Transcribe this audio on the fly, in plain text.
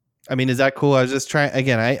I mean, is that cool? I was just trying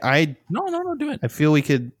again. No, do it. I feel we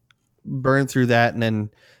could burn through that and then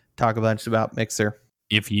talk a bunch about Mixer.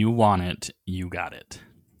 If you want it, you got it.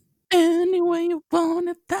 Any way you want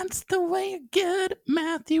it, that's the way you get it,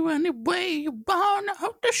 Matthew. Any way you want to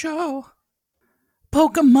hold the show.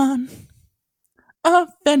 Pokemon,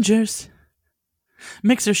 Avengers,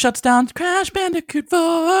 Mixer shuts down Crash Bandicoot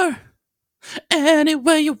 4. Any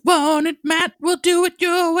way you want it, Matt, we'll do it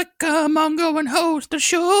your way. Come on, go and host the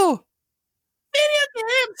show. Video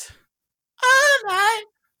games, all right.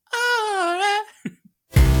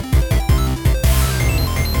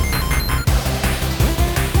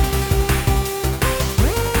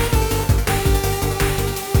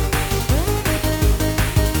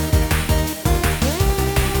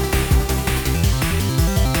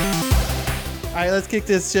 All right, let's kick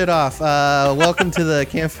this shit off. Welcome to the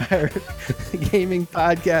Campfire Gaming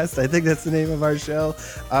Podcast. I think that's the name of our show.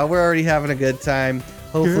 We're already having a good time.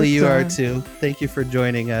 Hopefully you are too. Thank you for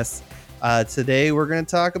joining us. Today we're going to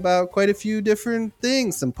talk about quite a few different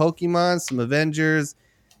things. Some Pokemon, some Avengers,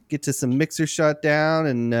 get to some Mixer shutdown,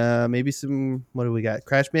 and maybe some, what do we got?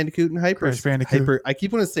 Crash Bandicoot and Hyper. I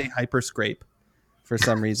keep wanting to say Hyper Scrape for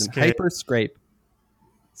some reason. Hyper Scrape.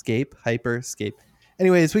 Hyper Scape.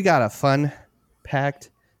 Anyways, we got a fun packed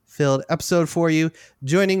filled episode for you.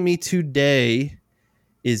 Joining me today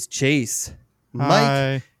is Chase,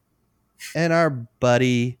 Mike, and our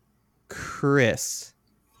buddy Chris.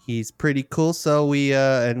 He's pretty cool, so we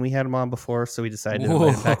had him on before, so we decided to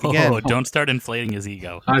invite him back again. Don't start inflating his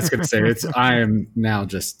ego. I was going to say I am now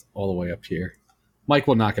just all the way up here. Mike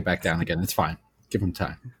will knock it back down again. It's fine. Give him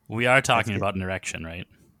time. We are talking about an erection, right?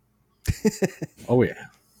 Oh yeah.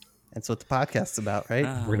 That's what the podcast's about, right?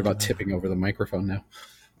 Worried about tipping over the microphone now.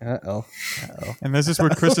 Uh-oh. And this is where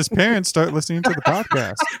Chris's parents start listening to the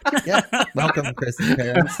podcast. Yeah. Welcome, Chris's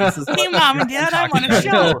parents. Hey, Mom and Dad, I'm on a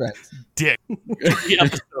show. Dick. The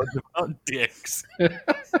episode's about dicks.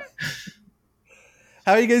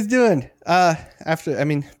 How are you guys doing?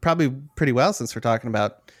 Probably pretty well since we're talking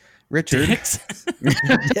about Richard. Dicks?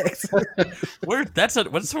 Dicks.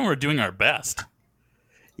 That's when we're doing our best.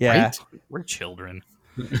 Yeah. Right? We're children.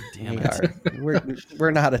 Damn we it.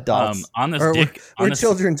 We're not adults. We're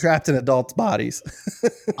children trapped in adults' bodies.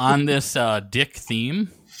 On this dick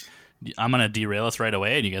theme, I'm going to derail us right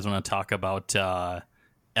away. Do you guys want to talk about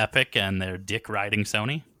Epic and their dick riding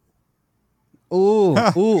Sony? Ooh,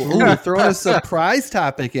 throwing a surprise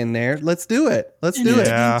topic in there. Let's do it.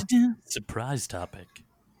 Surprise topic.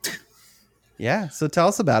 Yeah, so tell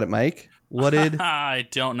us about it, Mike. I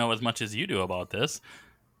don't know as much as you do about this.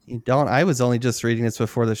 You don't? I was only just reading this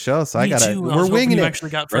before the show, so we're winging it. You actually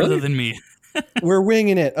got further than me. We're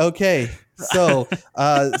winging it. Okay. So,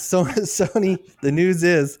 Sony, the news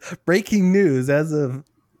is breaking news as of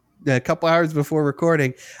a couple hours before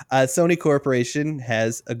recording. Sony Corporation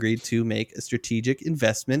has agreed to make a strategic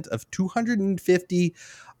investment of $250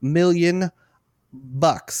 million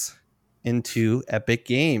into Epic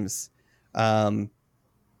Games. What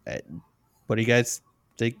do you guys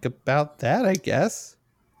think about that, I guess?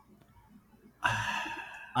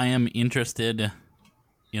 I am interested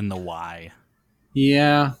in the why.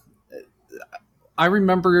 Yeah. I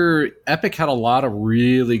remember Epic had a lot of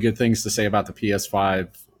really good things to say about the PS5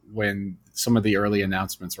 when some of the early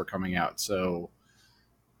announcements were coming out. So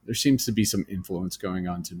there seems to be some influence going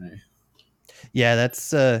on to me. Yeah,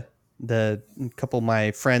 that's the couple of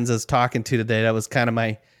my friends I was talking to today. That was kind of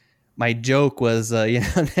my joke was,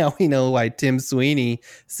 now we know why Tim Sweeney,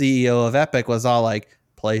 CEO of Epic, was all like,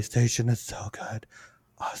 PlayStation is so good.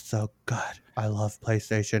 Oh, so good. I love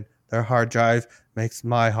PlayStation. Their hard drive makes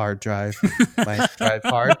my hard drive. My drive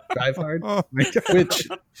hard. Which,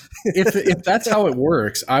 if that's how it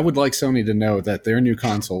works, I would like Sony to know that their new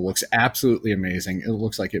console looks absolutely amazing. It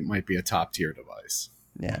looks like it might be a top tier device.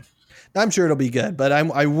 Yeah. I'm sure it'll be good, but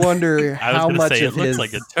I wonder how much of it looks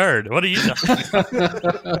like a turd. What are you doing?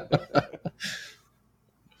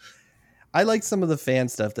 I like some of the fan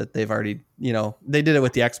stuff that they've already, they did it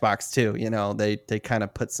with the Xbox too. They kind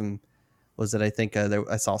of put some, I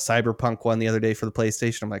saw Cyberpunk one the other day for the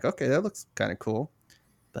PlayStation. I'm like, okay, that looks kind of cool.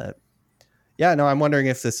 But yeah, no, I'm wondering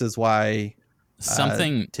if this is why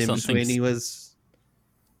Tim Sweeney was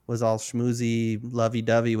all schmoozy,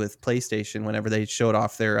 lovey-dovey with PlayStation whenever they showed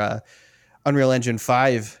off their Unreal Engine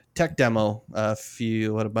 5 tech demo a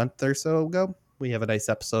month or so ago. We have a nice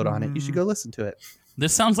episode on it. You should go listen to it.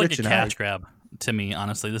 This sounds like a cash grab to me,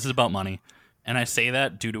 honestly. This is about money. And I say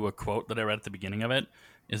that due to a quote that I read at the beginning of it,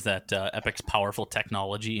 is that Epic's powerful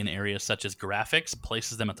technology in areas such as graphics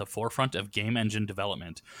places them at the forefront of game engine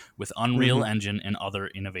development with Unreal Engine and other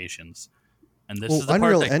innovations. And this is the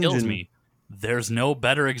part that kills me. there's no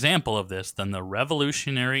better example of this than the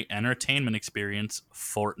revolutionary entertainment experience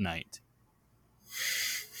Fortnite.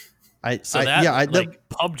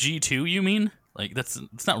 PUBG 2, you mean? Like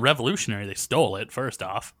it's not revolutionary. They stole it, first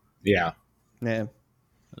off. Yeah. Yeah.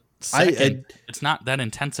 Second, it's not that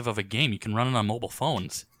intensive of a game. You can run it on mobile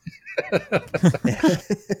phones.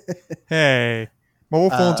 Hey, mobile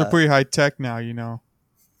phones are pretty high tech now, you know.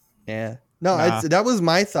 Yeah. No, Nah. that was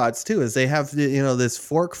my thoughts too. Is they have this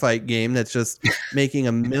fork fight game that's just making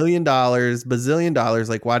 $1 million, bazillion dollars.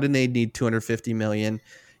 Like, why didn't they need 250 million?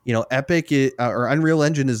 Epic or Unreal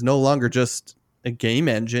Engine is no longer just a game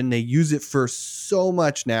engine. They use it for so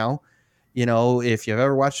much now. If you've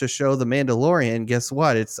ever watched the show The Mandalorian, guess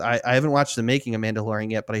what? I haven't watched the making of Mandalorian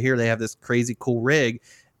yet, but I hear they have this crazy cool rig,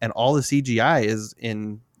 and all the CGI is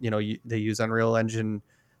in. They use Unreal Engine.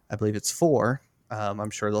 I believe it's 4. I'm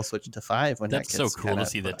sure they'll switch it to 5 when that's that gets so cool to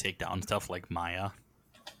see the takedown stuff like Maya.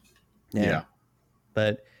 Yeah.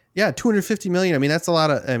 But yeah, 250 million. I mean, that's a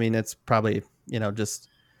lot of. I mean, it's probably just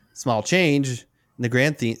small change in the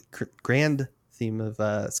grand theme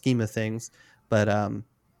of scheme of things, but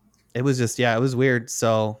it was just it was weird.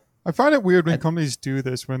 So I find it weird when companies do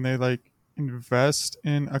this, when they like invest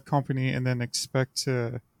in a company and then expect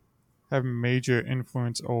to have major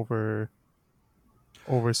influence over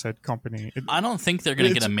said company. I don't think they're going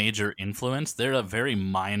to get a major influence. They're a very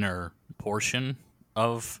minor portion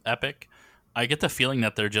of Epic. I get the feeling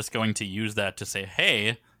that they're just going to use that to say,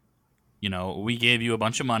 hey, we gave you a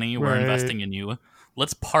bunch of money. We're investing in you.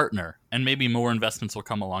 Let's partner. And maybe more investments will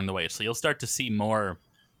come along the way. So you'll start to see more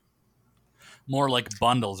like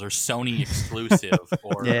bundles or Sony exclusive.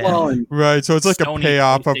 Or right. So it's like Sony a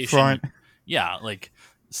payoff up front. Yeah, like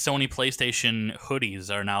Sony PlayStation hoodies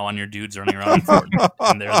are now on your dudes running around in Fortnite.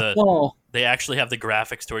 And they actually have the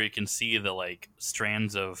graphics to where you can see the like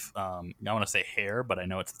strands of I want to say hair, but I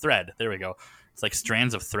know it's thread. There we go. It's like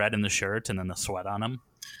strands of thread in the shirt and then the sweat on them.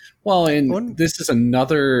 Well, and this is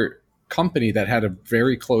another company that had a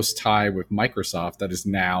very close tie with Microsoft that is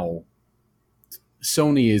now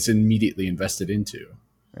Sony is immediately invested into.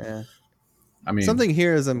 Yeah. I mean, something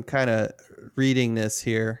here as I'm kind of reading this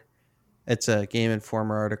here. It's a Game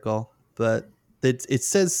Informer article, but it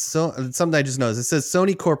says something I just noticed. It says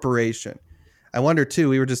Sony Corporation. I wonder too.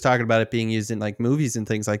 We were just talking about it being used in like movies and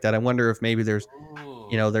things like that. I wonder if maybe there's,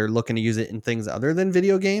 they're looking to use it in things other than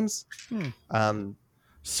video games.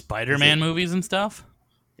 Spider-Man movies and stuff.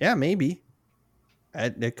 Yeah, maybe.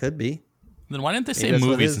 It could be. Then why didn't they say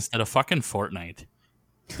movies instead of fucking Fortnite?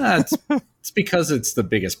 It's because it's the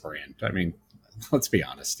biggest brand. I mean, let's be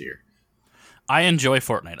honest here. I enjoy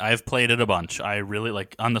Fortnite. I've played it a bunch. I really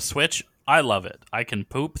like on the Switch. I love it. I can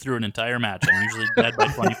poop through an entire match. I'm usually dead by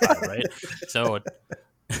 25, right? So,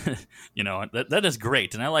 that is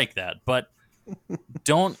great, and I like that. But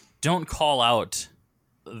don't call out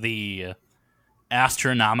the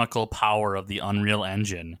astronomical power of the Unreal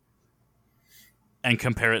Engine and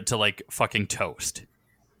compare it to like fucking toast.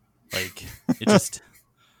 Like it just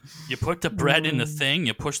you put the bread in the thing,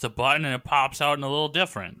 you push the button, and it pops out and a little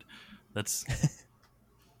different. That's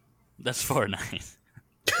Fortnite.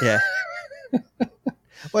 Yeah.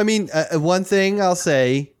 Well, I mean, one thing I'll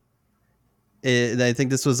say, and I think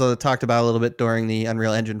this was talked about a little bit during the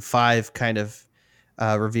Unreal Engine 5 kind of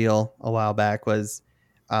reveal a while back, was,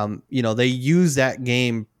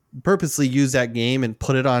 they purposely use that game and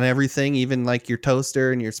put it on everything, even like your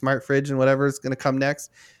toaster and your smart fridge and whatever is going to come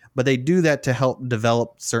next. But they do that to help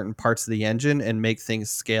develop certain parts of the engine and make things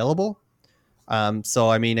scalable. So,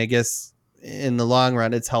 I mean, I guess in the long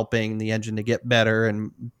run, it's helping the engine to get better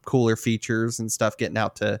and cooler features and stuff getting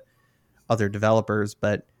out to other developers.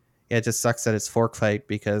 But yeah, it just sucks that it's fork fight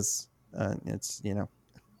because it's,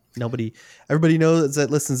 everybody knows that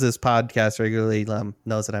listens to this podcast regularly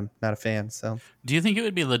knows that I'm not a fan. So do you think it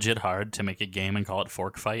would be legit hard to make a game and call it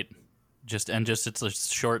fork fight? It's a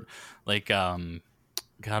short, like,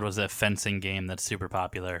 God, was that fencing game that's super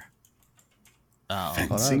popular?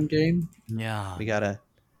 Fencing game? Yeah. We gotta.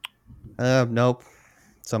 Nope.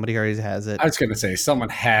 Somebody already has it. I was gonna say someone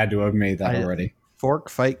had to have made that already. Fork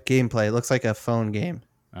fight gameplay. It looks like a phone game.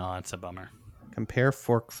 Oh, that's a bummer. Compare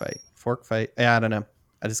fork fight. Fork fight. Yeah, I don't know.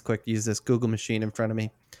 I just use this Google machine in front of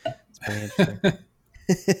me. It's pretty interesting.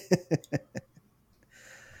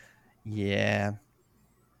 Yeah.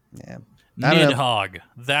 Nidhogg.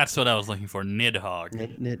 That's what I was looking for. Nidhogg.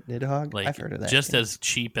 Nidhogg? Like, I've heard of that. Just as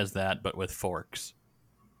cheap as that, but with forks.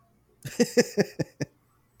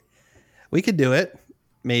 We could do it.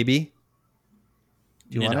 Maybe.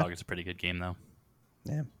 Nidhogg is a pretty good game, though.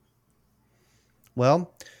 Yeah.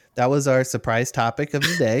 Well, that was our surprise topic of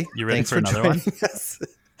the day. You ready for another one?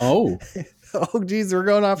 Oh. Oh, geez, we're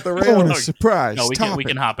going off the Bonus rails. surprise. No, we topic.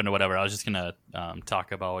 can hop into whatever. I was just gonna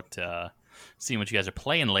talk about seeing what you guys are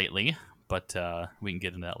playing lately, but we can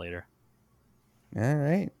get into that later. All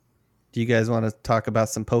right. Do you guys want to talk about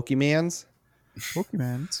some Pokemans?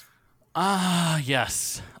 Pokemans.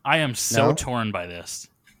 Yes. I am so No? torn by this.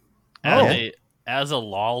 Oh. As a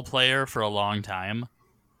LOL player for a long time,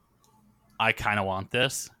 I kind of want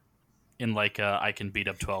this in like I can beat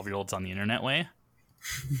up 12-year-olds on the internet way.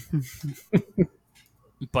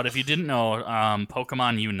 But if you didn't know,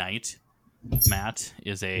 Pokemon Unite, Matt,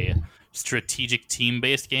 is a strategic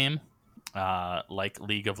team-based game like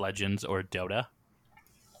League of Legends or Dota.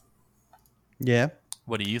 Yeah.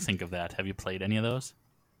 What do you think of that? Have you played any of those?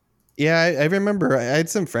 Yeah, I remember I had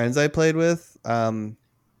some friends I played with.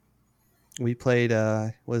 We played,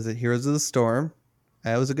 was it Heroes of the Storm?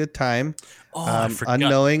 That was a good time. Oh, I forgot.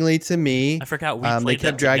 Unknowingly to me, I forgot we they played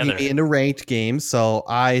kept that dragging together. me into ranked games. So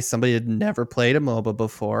somebody had never played a MOBA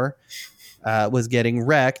before, was getting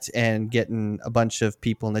wrecked and getting a bunch of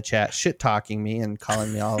people in the chat shit talking me and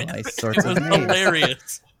calling me all nice sorts It was of names.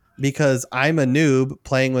 hilarious. Because I'm a noob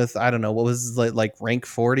playing with, I don't know, what was like rank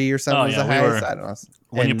 40 or something Oh, was yeah, the we highest. were- I don't know.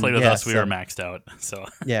 When you And, played with yeah, us, we so- were maxed out. So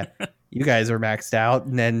Yeah, you guys are maxed out,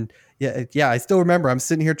 and then yeah, I still remember I'm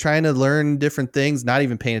sitting here trying to learn different things, not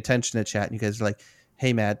even paying attention to chat, and you guys are like,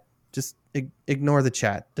 "Hey, Matt, just ignore the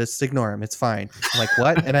chat, just ignore him, it's fine." I'm like,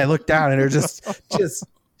 "What?" And I look down, and they're just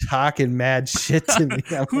talking mad shit to me.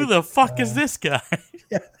 I'm who like, the fuck is this guy?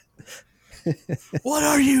 What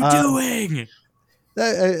are you doing?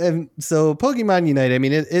 and so Pokemon Unite, I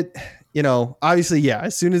mean, it obviously, yeah,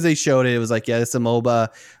 as soon as they showed it, it was like, yeah, it's a MOBA,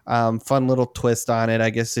 fun little twist on it. I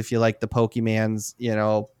guess if you like the Pokemans,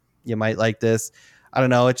 you might like this. I don't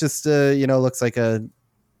know. It just, looks like a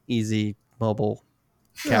easy mobile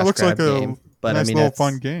Yeah, cash it looks grab like a game. But nice I mean, little it's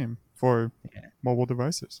fun game for mobile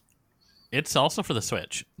devices. It's also for the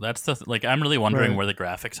Switch. That's I'm really wondering Right. where the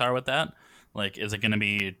graphics are with that. Like, is it going to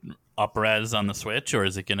be up res on the Switch, or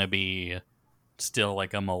is it going to be still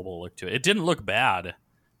like a mobile look to it? It didn't look bad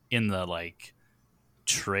in the like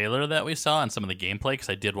trailer that we saw and some of the gameplay, because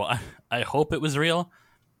I hope it was real.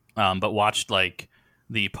 But watched like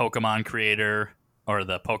the Pokemon creator or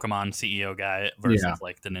the Pokemon CEO guy versus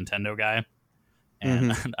like the Nintendo guy,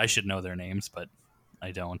 and I should know their names, but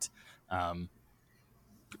I don't.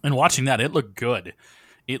 And watching that, it looked good.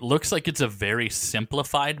 It looks like it's a very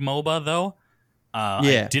simplified MOBA, though.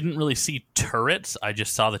 I didn't really see turrets. I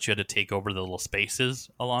just saw that you had to take over the little spaces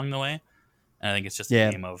along the way. And I think it's just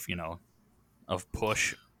a game of, of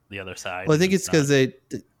push the other side. Well, I think it's because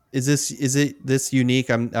is it this unique?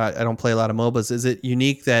 I don't play a lot of MOBAs. Is it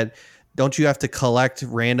unique that don't you have to collect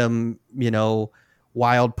random,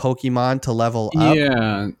 wild Pokemon to level up?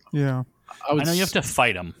 Yeah. I know you have to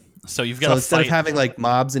fight them. So you've got So to instead fight. of having like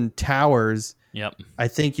mobs and towers, Yep. I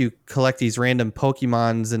think you collect these random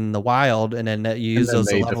Pokemons in the wild, and then you use those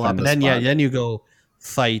to they level up, defend and the then spot. then you go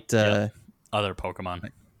fight. Other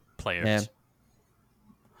Pokemon players.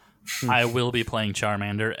 I will be playing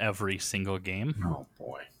Charmander every single game. Oh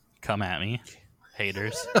boy. Come at me,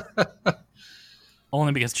 haters.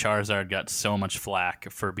 Only because Charizard got so much flack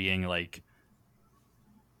for being like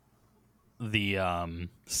the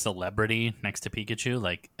celebrity next to Pikachu.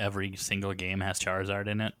 Like every single game has Charizard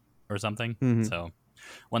in it or something. Mhm. So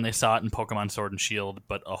when they saw it in Pokemon Sword and Shield,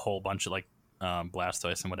 but a whole bunch of like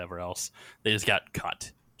Blastoise and whatever else, they just got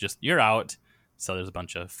cut. Just you're out. So there's a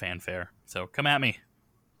bunch of fanfare. So come at me.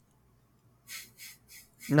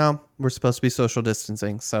 No, we're supposed to be social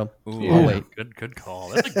distancing, so Ooh, I'll wait. Good call.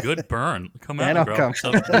 That's a good burn. Come Man, at me, I'll bro.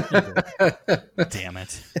 come. Damn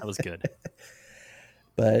it, that was good.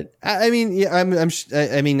 But I mean, yeah,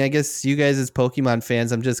 I mean, I guess you guys as Pokemon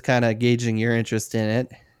fans, I'm just kind of gauging your interest in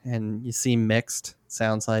it, and you seem mixed.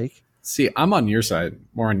 Sounds like. See, I'm on your side,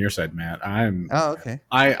 more on your side, Matt. Oh, okay.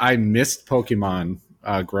 I missed Pokemon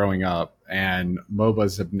growing up, and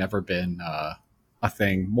MOBAs have never been a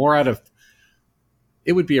thing. More out of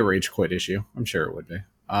it would be a rage quit issue. I'm sure it would be.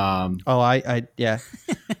 Yeah.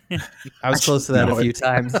 I was close to that a few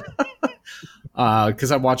times.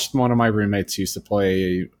 Because I watched one of my roommates used to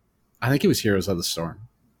play. I think it was Heroes of the Storm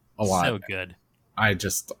a lot. So good. I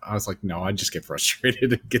was like, no, I just get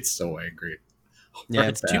frustrated and get so angry. Yeah,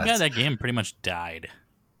 It's too bad that game pretty much died.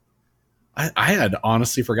 I had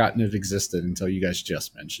honestly forgotten it existed until you guys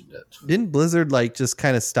just mentioned it. Didn't Blizzard like just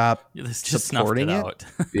kind of stop? This just snuffed Supporting it it? out.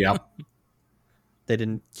 Yeah. They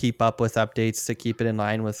didn't keep up with updates to keep it in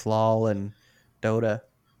line with LoL and Dota.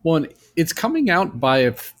 Well, and it's coming out by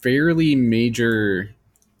a fairly major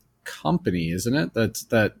company, isn't it?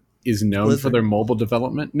 That is known Blizzard. for their mobile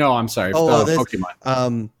development. No, I'm sorry. Oh, the this-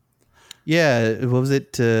 Pokemon. Yeah, what was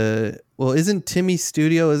it? Well, isn't Timmy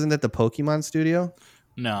Studio? Isn't that the Pokemon studio?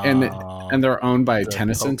 No, And they're owned by the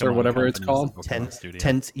Tencent or Pokemon whatever it's company is called. the Pokemon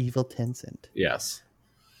studio. Evil Tencent. Yes.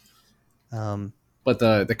 Um, But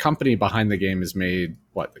the company behind the game has made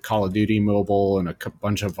the Call of Duty mobile and a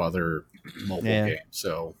bunch of other mobile games.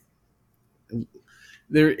 So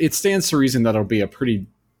it stands to reason that it'll be a pretty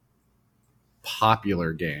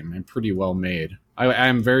popular game and pretty well made.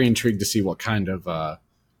 I'm very intrigued to see what kind of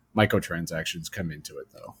microtransactions come into it,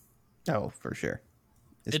 though. oh, for sure.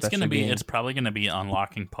 It's probably gonna be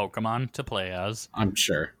unlocking Pokemon to play as. I'm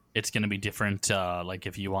sure. It's gonna be different. Like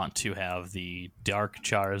if you want to have the Dark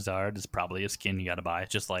Charizard, is probably a skin you gotta buy,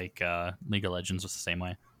 just like League of Legends was the same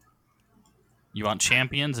way. You want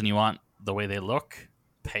champions and you want the way they look,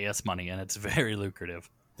 pay us money, and it's very lucrative.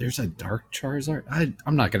 There's a Dark Charizard?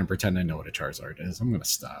 I'm not going to pretend I know what a Charizard is. I'm going to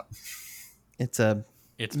stop. It's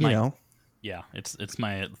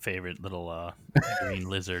my favorite little green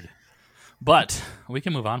lizard. But we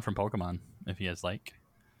can move on from Pokemon if you guys like.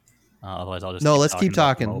 Otherwise, I'll just let's keep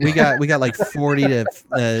talking. We got like 40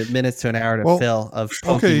 minutes to an hour to fill of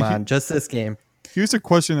Pokemon. Just this game. Here's a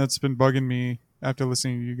question that's been bugging me after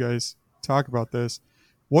listening to you guys talk about this.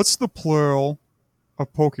 What's the plural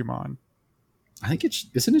of Pokemon? I think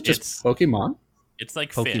isn't it just Pokemon? It's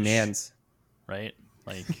like Pokemans, fish, right?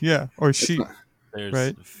 Like yeah, or sheep. There's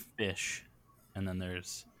right? fish, and then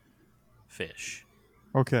there's fish.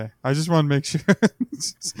 Okay, I just want to make sure.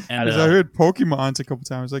 And I heard Pokemons a couple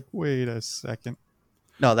times. Like, wait a second.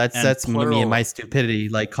 No, that's me and my stupidity,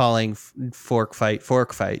 like calling fork fight.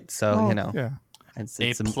 So yeah. I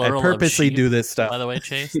purposely sheep, do this stuff. By the way,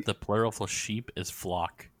 Chase, the plural for sheep is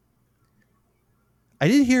flock. I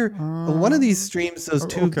did hear one of these streams,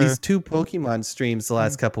 these two Pokemon streams the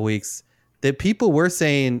last couple weeks, that people were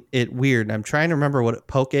saying it weird. And I'm trying to remember what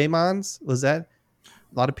Pokemons was that.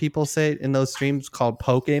 A lot of people say it in those streams called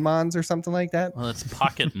Pokemons or something like that. Well, it's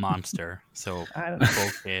Pocket Monster, so I don't know.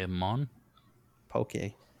 Pokemon. Poke.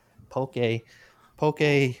 I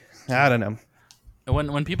don't know.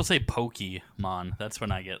 When people say Pokemon, that's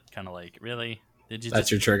when I get kind of like, really? That's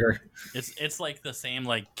your trigger. It's like the same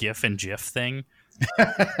like GIF and GIF thing.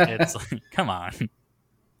 It's like, come on,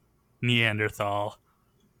 Neanderthal.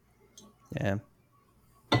 Yeah.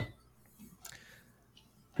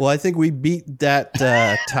 Well, I think we beat that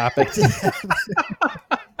topic.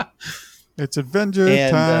 It's Avenger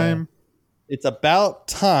time. It's About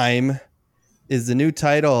Time is the new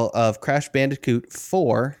title of Crash Bandicoot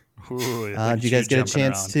 4. Ooh, did you guys get a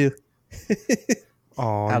chance to?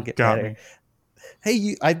 I'll get better. Me.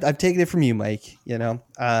 Hey, I've taken it from you, Mike.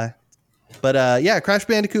 But Crash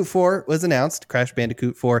Bandicoot 4 was announced. Crash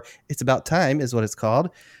Bandicoot 4, It's About Time is what it's called.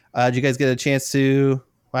 Did you guys get a chance to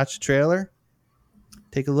watch the trailer?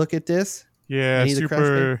 Take a look at this? Yeah,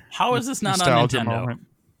 super. How is this not on Nintendo?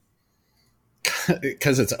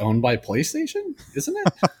 Because it's owned by PlayStation, isn't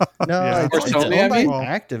it? No, it's owned by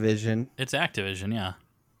Activision. It's Activision, yeah.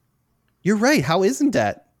 You're right. How isn't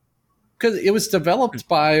that? Because it was developed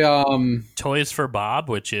by Toys for Bob,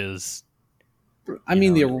 which is the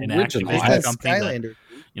original Skylander.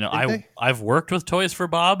 I've worked with Toys for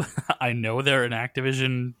Bob. I know they're an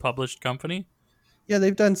Activision published company. Yeah,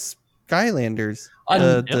 they've done Skylanders.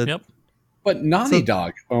 Yep. But Naughty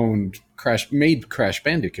Dog made Crash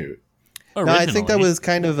Bandicoot. No, I think that was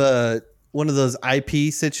kind of one of those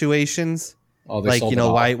IP situations. Oh, like,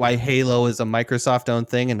 why Halo is a Microsoft-owned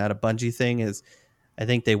thing and not a Bungie thing is, I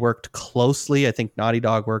think they worked closely. I think Naughty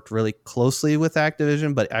Dog worked really closely with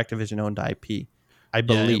Activision, but Activision owned IP, I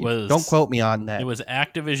believe. Don't quote me on that. It was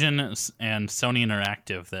Activision and Sony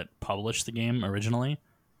Interactive that published the game originally,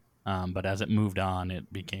 but as it moved on,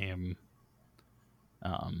 it became...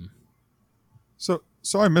 So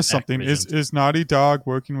I missed something. Is Naughty Dog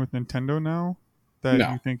working with Nintendo now?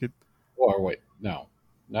 You think it? Or wait, no,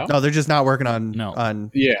 they're just not working on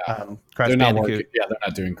Crash Bandicoot. They're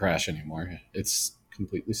not doing Crash anymore. It's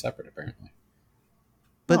completely separate, apparently.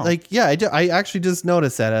 But I actually just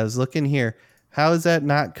noticed that. I was looking here. How is that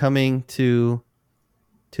not coming to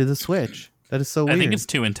the Switch? That is so weird. I think it's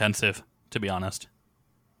too intensive, to be honest.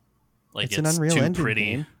 Like it's an Unreal too Engine pretty.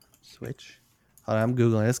 game. Switch. Hold on, I'm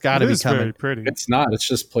googling. It's got to be coming. Very pretty. It's not. It's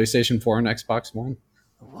just PlayStation 4 and Xbox One.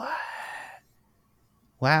 What?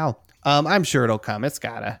 Wow. I'm sure it'll come. It's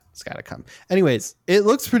gotta come. Anyways, it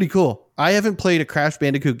looks pretty cool. I haven't played a Crash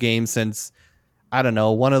Bandicoot game since, I don't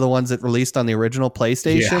know, one of the ones that released on the original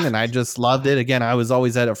PlayStation, and I just loved it. Again, I was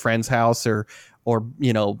always at a friend's house or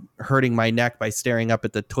hurting my neck by staring up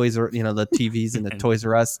at the the TVs in the Toys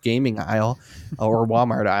R Us gaming aisle or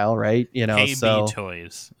Walmart aisle, right? KB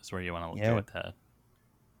Toys is where you want to go with that.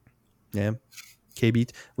 Yeah. KB.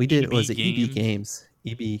 We did EB was it EB Games. Games,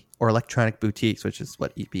 EB or Electronic Boutiques, which is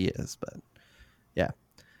what EB is. But yeah,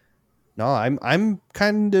 no, I'm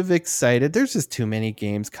kind of excited. There's just too many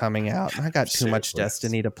games coming out. I got too much Seriously.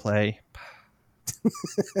 Destiny to play.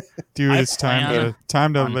 Dude, I it's time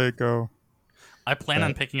to on- let it go. I plan on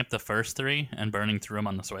Right. picking up the first 3 and burning through them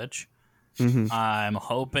on the Switch. Hmm. I'm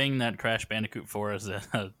hoping that Crash Bandicoot 4 is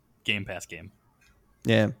a Game Pass game.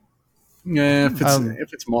 Yeah, Yeah, Um,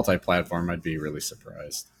 if it's multi-platform, I'd be really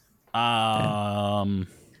surprised What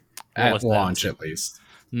at was launch, that? at least.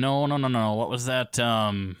 No. What was that?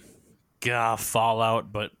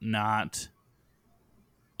 Fallout, but not.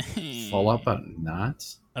 Fallout, but not.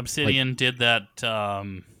 Obsidian did that.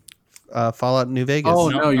 Fallout New Vegas. Oh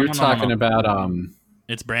No, no, you're no. talking about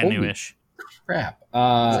It's brand Holy newish. crap. 76?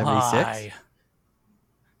 Why?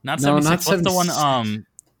 Not No, 76. not What's the one? 76.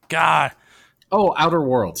 God, Oh, Outer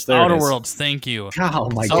Worlds. There Outer it is. Worlds. Thank you. God, oh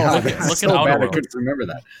my So god, look at- that's look at so Outer bad I Worlds. couldn't remember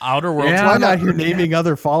that. Outer Worlds Yeah. Why from, not? You're naming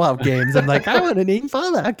other Fallout games. I'm like, I want to name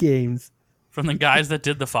Fallout games. from the guys that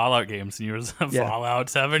did the Fallout games. And yours Yeah. Fallout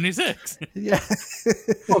 76. Yeah.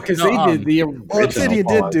 Well, because No, they did the original Well, Obsidian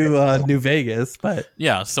did Fallout. do New Vegas, but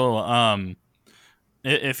Yeah. So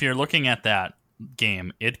if you're looking at that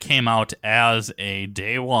game, it came out as a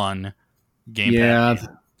day one Game Yeah, Pass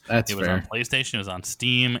game. that's It was on fair. PlayStation. It was on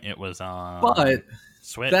Steam. It was on But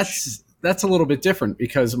Switch. that's a little bit different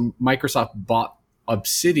because Microsoft bought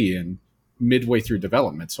Obsidian midway through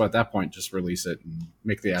development. So at that point, just release it and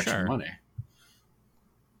make the actual Sure. money.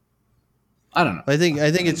 I don't know. I think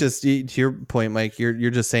it's just to your point, Mike. You're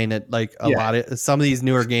just saying that like a Yeah. lot of some of these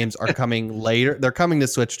newer games are coming later. They're coming to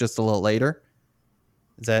Switch just a little later.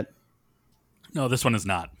 Is that No, this one is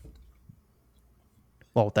not.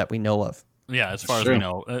 that we know of? Yeah, as far as Sure. we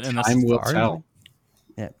know. And this Time is will far, tell.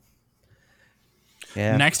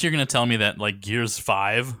 Yeah. Next, you're going to tell me that like Gears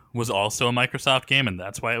 5 was also a Microsoft game, and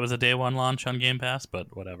that's why it was a day one launch on Game Pass.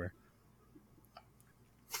 But whatever.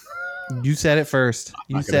 You said it first.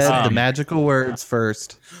 You not gonna said say the it. magical words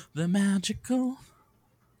first. The magical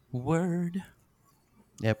word.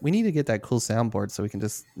 Yep. We need to get that cool soundboard so we can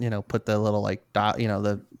just put the little like dot,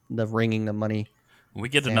 the ringing the money. We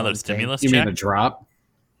get Sound another thing. stimulus You check. mean a drop?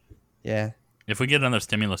 Yeah. If we get another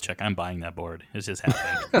stimulus check, I'm buying that board. It's just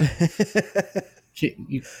happening.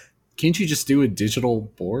 Can't you just do a digital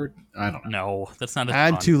board? I don't know. No, that's not. As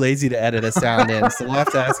I'm fun. too lazy to edit a sound in, so we'll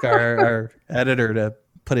have to ask our editor to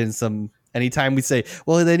put in some. Anytime we say,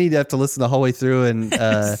 well, they need to have to listen the whole way through and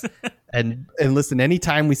and listen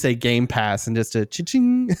anytime we say Game Pass and just a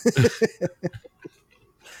ching.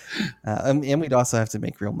 And we'd also have to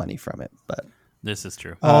make real money from it, but This is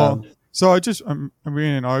true. So I'm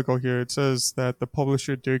reading an article here. It says that the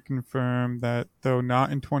publisher did confirm that though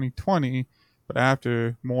not in 2020, but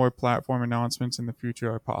after, more platform announcements in the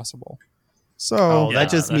future are possible. So Yeah, that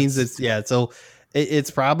just means that's- So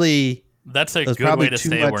it's probably That's a there's good probably way to too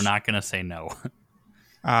say much- we're not going to say no.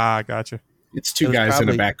 gotcha. It's two It was guys in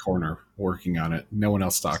probably- a back corner working on it. No one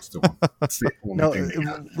else talks to them. That's the only no. thing they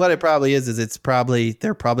got. What it probably is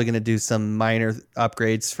they're probably going to do some minor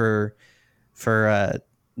upgrades for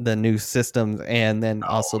the new systems and then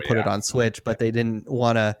also put it on Switch, but they didn't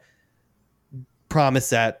want to promise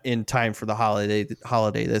that in time for the holiday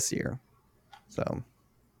this year. So,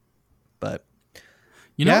 but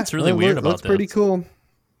You know what's really weird about That's this? pretty cool.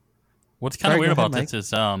 What's kind Sorry, of weird go about ahead, this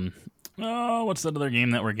is what's that other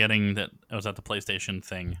game that we're getting that was at the PlayStation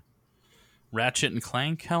thing? Ratchet and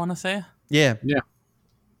Clank, I want to say. Yeah,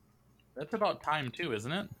 That's about time too,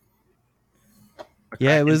 isn't it?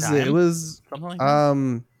 yeah. It Crack in was. Time? It was. Something like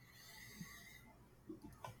that.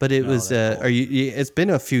 But it No, was. that's old. It's been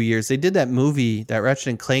a few years. They did that movie, that Ratchet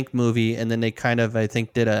and Clank movie, and then they kind of, I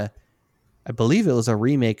think, I believe it was a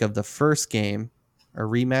remake of the first game, or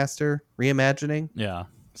reimagining, Yeah,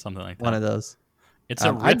 something like that. one of those. It's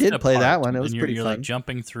a I did rift play that apart, one. It was and pretty you're fun. like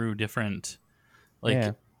jumping through different. Like,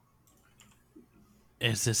 Yeah.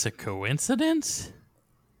 is this a coincidence?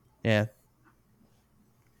 Yeah.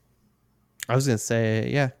 I was gonna say,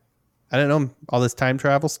 yeah. I don't know, all this time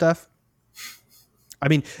travel stuff. I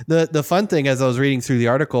mean, the fun thing as I was reading through the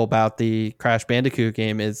article about the Crash Bandicoot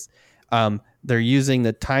game is they're using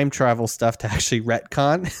the time travel stuff to actually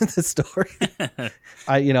retcon the story.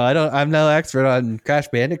 I'm no expert on Crash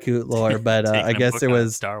Bandicoot lore, but Taking I a guess book there on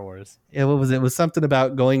was Star Wars. it was something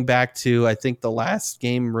about going back to, I think, the last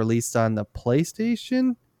game released on the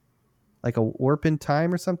PlayStation, like a warp in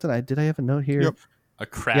time or something. Did I have a note here? Yep. A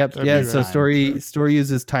crack. Yep. That'd Yeah. be So right. story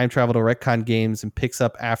uses time travel to retcon games and picks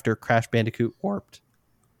up after Crash Bandicoot Warped.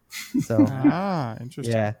 So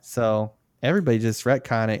Interesting. yeah. So everybody just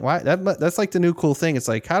retconning. Why? That's like the new cool thing. It's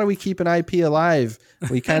like, how do we keep an IP alive?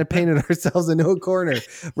 We kind of painted ourselves into a corner.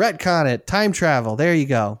 Retcon it. Time travel. There you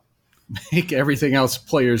go. Make everything else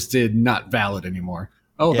players did not valid anymore.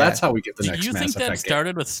 Oh, Yeah. that's how we get the next Do you Mass think that Effect game.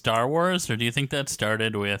 started with Star Wars, or do you think that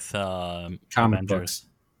started with Comic Avengers? books.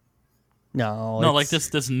 No, No, like it's-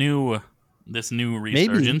 this new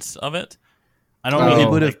resurgence of it. I don't Oh. mean It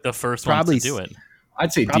would've like the first one probably to do it.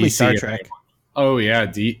 I'd say probably DC. Star if Trek. anyone. Oh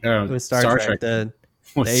yeah, It was Star Trek. The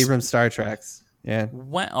was Abrams Star Treks. Yeah,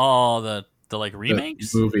 When the like the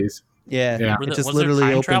remakes. movies. yeah. Yeah. Were It the- just was there literally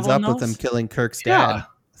time opens travel in up with them those? killing Kirk's Yeah. dad,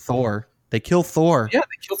 Thor. They kill Thor. Yeah,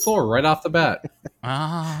 they killed Thor right off the bat.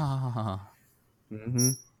 Ah,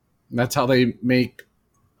 Hmm. That's how they make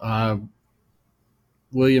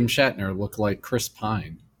William Shatner look like Chris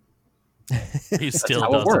Pine. he still how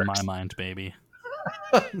it does in works. my mind, baby.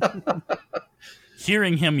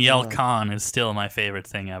 Hearing him yell "Khan" is still my favorite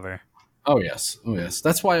thing ever. Oh yes.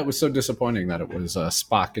 That's why it was so disappointing that it was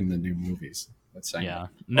Spock in the new movies. That's saying Yeah, it.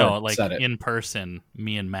 no, Or like said it. in person,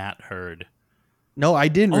 me and Matt heard. No, I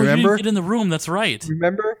didn't. Oh, you Remember? didn't get in the room. That's right.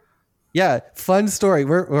 Remember? Yeah, fun story.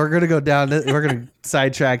 We're gonna go down. We're gonna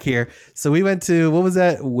sidetrack here. So we went to, what was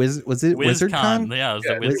that? Was it WizardCon? Yeah, it was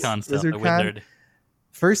Yeah, the WizCon stuff. The WizardCon. Wizard,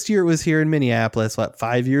 First year it was here in Minneapolis. What,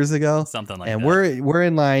 5 years ago? something like And that. we're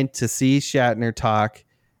in line to see Shatner talk.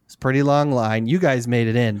 It's a pretty long line. You guys made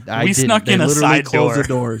it in. I We didn't. snuck They in a literally side closed door. the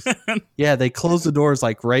doors. Yeah, they closed the doors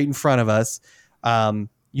like right in front of us.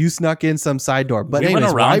 You snuck in some side door. But We went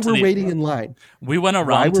anyways, around why to we're the- waiting in line? We went Why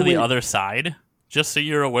around to were the we- other side, just so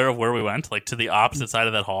you're aware of where we went, like to the opposite side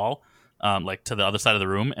of that hall, like to the other side of the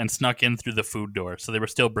room, and snuck in through the food door. So they were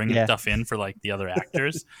still bringing Yeah. stuff in for like the other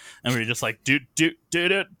actors, and we were just like do,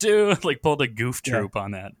 like pulled a goof Yeah. troop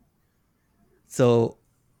on that. So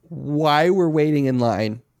why we're waiting in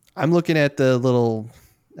line, I'm looking at the little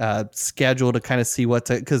schedule to kind of see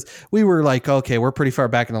because we were like, okay, we're pretty far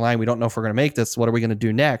back in the line. We don't know if we're going to make this. What are we going to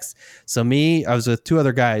do next? So I was with two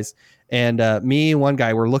other guys, and me and one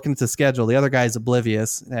guy, we're looking at the schedule. The other guy's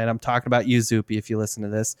oblivious, and I'm talking about you, Zoopy, if you listen to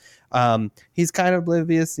this. He's kind of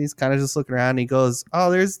oblivious. He's kind of just looking around. And he goes, oh,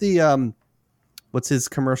 there's the, what's his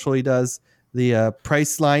commercial he does? The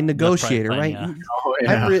Priceline Negotiator, Priceline, right? yeah. Oh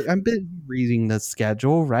yeah. I've been reading the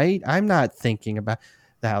schedule, right? I'm not thinking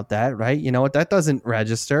about that, right? You know what? That doesn't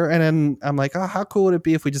register. And then I'm like, oh, how cool would it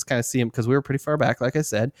be if we just kind of see him? Because we were pretty far back, like I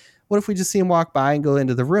said. What if we just see him walk by and go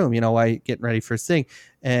into the room, while getting ready for his thing?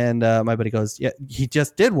 And my buddy goes, yeah, he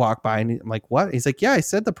just did walk by. And I'm like, what? He's like, yeah, I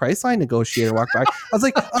said the Priceline Negotiator walked by. I was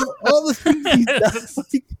like, all the things he's done,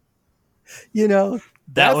 That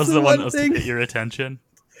that's was the the one one that was thing. to get your attention.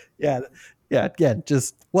 yeah, again,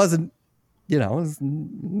 just wasn't,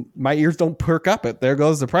 my ears don't perk up at there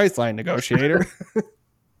goes the Priceline Negotiator.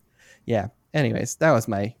 Yeah. Anyways, that was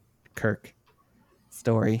my Kirk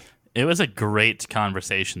story. It was a great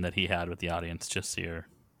conversation that he had with the audience. Just so you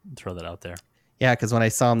throw that out there. Yeah, because when I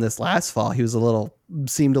saw him this last fall, he was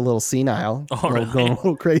seemed a little senile, Oh, really? going a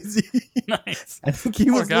little crazy. Nice. I think he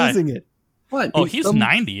Poor was guy. losing it. What? Oh, he's some-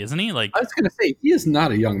 90, isn't he? Like, I was gonna say he is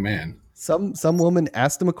not a young man. Some woman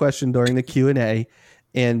asked him a question during the Q&A,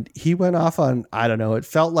 and he went off on, I don't know, it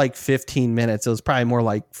felt like 15 minutes. It was probably more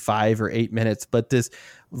like 5 or 8 minutes, but this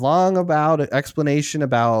long explanation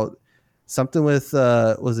about something with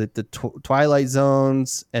was it the Twilight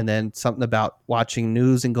Zones, and then something about watching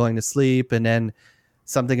news and going to sleep, and then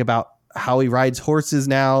something about how he rides horses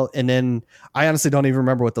now, and then I honestly don't even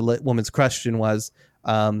remember what the woman's question was,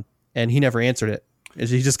 and he never answered it.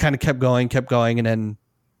 He just kind of kept going, and then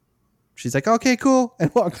she's like, "Okay, cool,"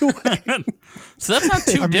 and walked away. so that's not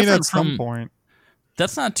too I mean, different at some from. point,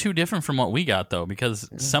 That's not too different from what we got though, because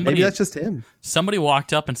Maybe somebody that's just him.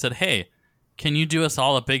 walked up and said, "Hey, can you do us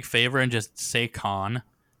all a big favor and just say Khan?"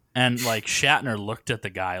 And like Shatner looked at the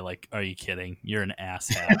guy like, "Are you kidding? You're an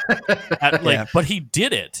asshat." Yeah. But he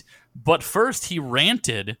did it. But first he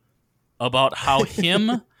ranted about how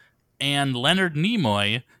him and Leonard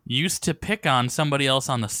Nimoy used to pick on somebody else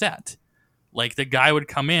on the set. Like the guy would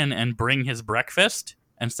come in and bring his breakfast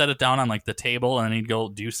and set it down on like the table, and then he'd go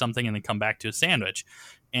do something and then come back to his sandwich.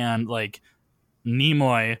 And like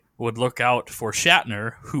Nimoy would look out for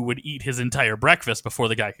Shatner, who would eat his entire breakfast before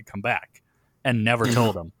the guy could come back, and never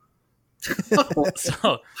told him.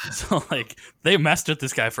 so like they messed with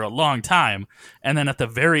this guy for a long time, and then at the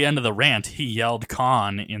very end of the rant, he yelled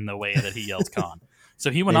Khan in the way that he yells Khan.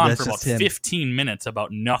 So he went Maybe on that's for about just him. 15 minutes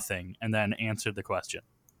about nothing, and then answered the question.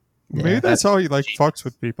 maybe Yeah. that's how he like fucks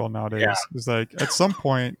with people nowadays. Yeah. It's like at some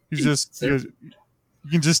point you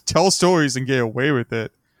can just tell stories and get away with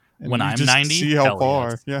it. And When you I'm just 90, see how hell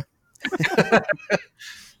far. yes. Yeah.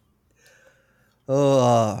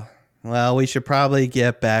 Oh, Well, we should probably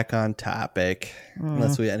get back on topic. Mm.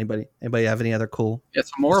 Unless anybody have any other cool? Yeah,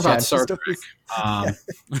 so more about Star Trek.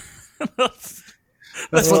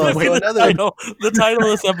 That's Well, what so another- the title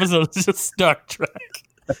of this episode is just Star Trek.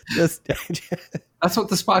 That's what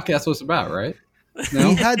this podcast was about, right?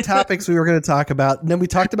 We had topics we were going to talk about, and then we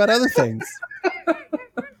talked about other things.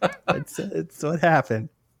 It's what happened.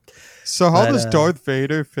 So how does Darth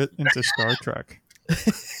Vader fit into Star Trek?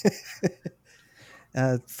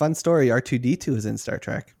 Fun story. R2D2 is in Star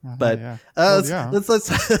Trek, but yeah. let's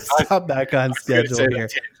hop back on schedule here.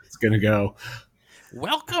 It's gonna go.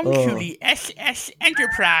 Welcome to the SS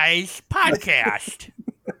Enterprise podcast.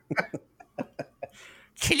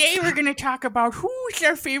 Today we're going to talk about who's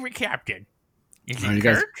our favorite captain. Is it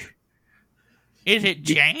Kirk? Is it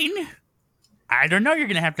Jane? I don't know. You're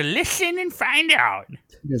going to have to listen and find out.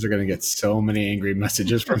 You guys are going to get so many angry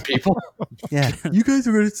messages from people. Yeah, you guys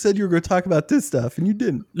said you were going to talk about this stuff, and you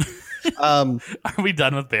didn't. Are we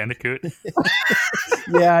done with Bandicoot?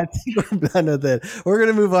 Yeah, I think we're done with it. We're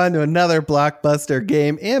going to move on to another blockbuster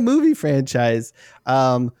game and movie franchise.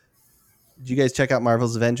 Did you guys check out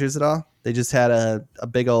Marvel's Avengers at all? They just had a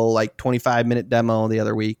big old 25-minute demo the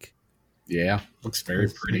other week. Yeah, looks very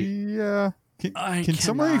pretty. Yeah. Can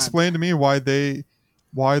somebody explain to me why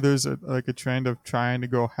there's a trend of trying to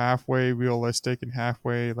go halfway realistic and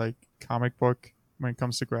halfway comic book when it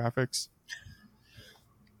comes to graphics?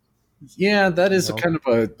 Yeah, that is kind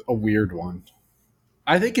of a weird one.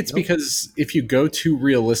 I think it's because if you go too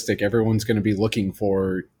realistic, everyone's going to be looking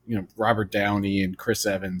for Robert Downey and Chris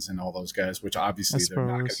Evans and all those guys, which obviously they're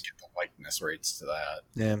not going to get the likeness rates to that.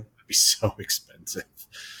 Yeah, it'd be so expensive.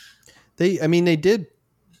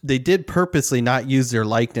 They did purposely not use their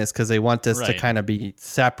likeness because they want this to kind of be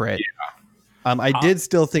separate. Yeah. I did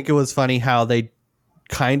still think it was funny how they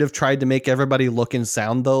kind of tried to make everybody look and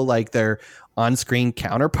sound though like their on-screen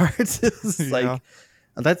counterparts.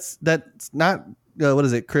 That's not what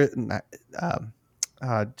is it?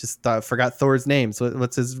 Forgot Thor's name. So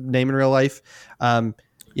what's his name in real life?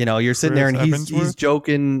 You're sitting there and he's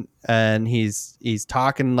joking and he's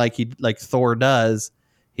talking like Thor does.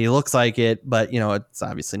 He looks like it, but it's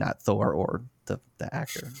obviously not Thor or the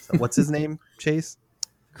actor. So what's his name, Chase?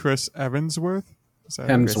 Chris Evansworth?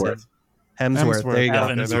 Hemsworth. Hemsworth. There you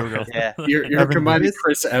go. There we go. Yeah. You're combining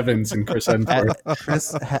Chris Evans and Chris Hemsworth.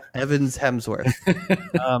 Chris Evans Hemsworth.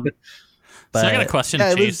 So I got a question,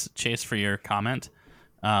 Chase, for your comment.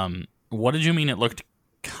 What did you mean it looked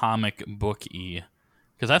comic book-y?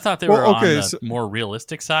 Because I thought they were on the more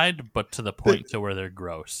realistic side, but to the point to where they're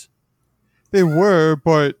gross. They were,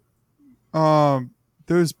 but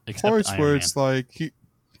there's parts Iron where Man. it's like he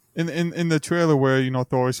in the trailer where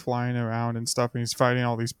Thor's flying around and stuff and he's fighting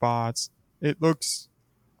all these bots. It looks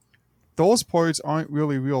those parts aren't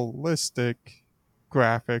really realistic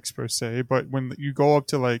graphics per se, but when you go up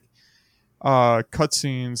to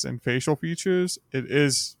cutscenes and facial features, it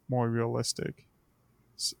is more realistic.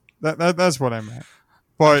 So that's what I meant.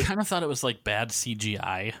 But I kind of thought it was bad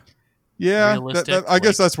CGI. Yeah, I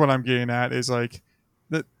guess that's what I'm getting at is the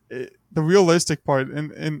realistic part,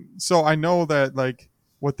 and so I know that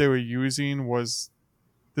what they were using was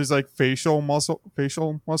there's facial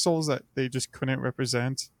muscles that they just couldn't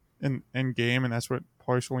represent in game, and that's what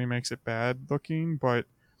partially makes it bad looking. But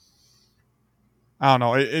I don't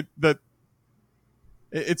know,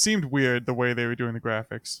 it seemed weird the way they were doing the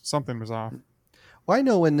graphics. Something was off. Well, I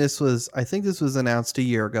know I think this was announced a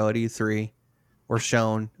year ago at E3. Or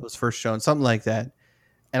shown, it was first shown, something like that.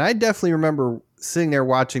 And I definitely remember sitting there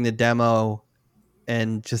watching the demo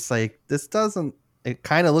and just it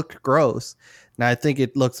kind of looked gross. Now I think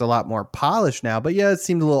it looks a lot more polished now, but yeah, it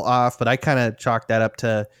seemed a little off, but I kind of chalked that up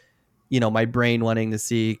to, my brain wanting to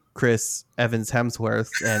see Chris Evans Hemsworth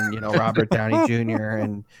and, Robert Downey Jr.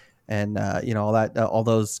 and all that, all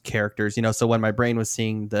those characters, so when my brain was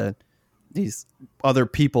seeing these other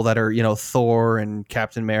people that are, Thor and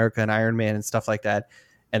Captain America and Iron Man and stuff like that,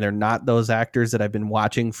 and they're not those actors that I've been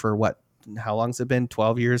watching for how long's it been?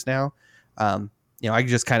 12 years now. I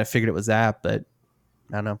just kind of figured it was that, but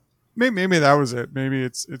I don't know. Maybe that was it. Maybe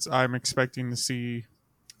it's I'm expecting to see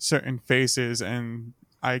certain faces, and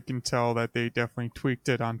I can tell that they definitely tweaked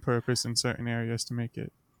it on purpose in certain areas to make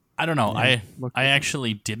it. I don't know. I look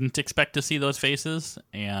actually didn't expect to see those faces,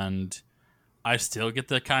 and I still get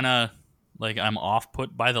the kind of I'm off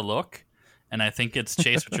put by the look, and I think it's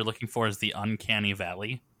Chase. What you're looking for is the uncanny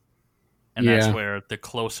valley, and that's where the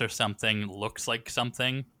closer something looks like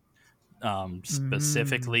something,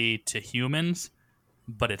 specifically to humans,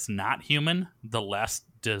 but it's not human, the less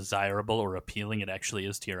desirable or appealing it actually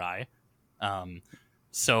is to your eye.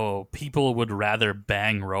 So people would rather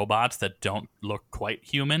bang robots that don't look quite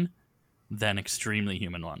human than extremely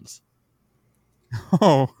human ones.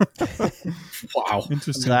 Oh, Wow. I'm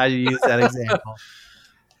interesting. glad you used that example.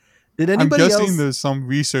 Did I'm anybody guessing else? there's some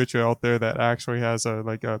researcher out there that actually has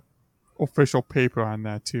a official paper on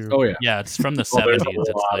that too. Oh yeah. Yeah, it's from the Well, there's 70s. a It's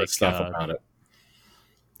lot like of stuff about it.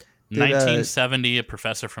 Did, 1970, a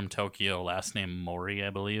professor from Tokyo, last name Mori, I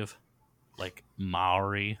believe. Like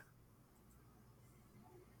Maori.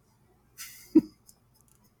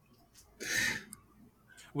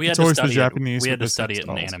 We had It's to always the study Japanese it. We had with to the study it in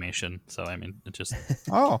textiles. animation. So I mean, it just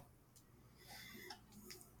Oh,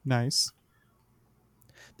 nice.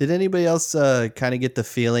 Did anybody else kind of get the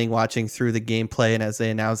feeling watching through the gameplay and as they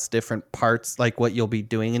announce different parts, like what you'll be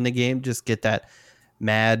doing in the game, just get that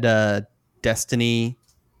mad Destiny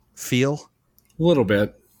feel? A little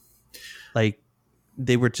bit. Like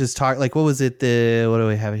they were just talking, like, what was it? What do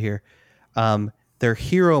we have here? Their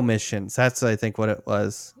hero missions. That's, I think, what it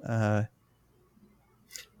was.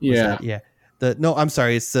 Yeah. Yeah. I'm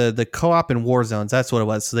sorry. It's the co-op and war zones. That's what it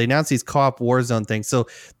was. So they announced these co-op war zone things. So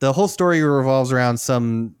the whole story revolves around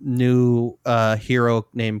some new hero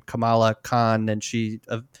named Kamala Khan, and she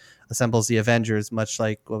assembles the Avengers, much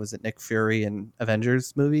like, what was it, Nick Fury in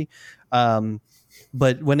Avengers movie.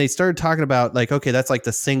 But when they started talking about, like, okay, that's like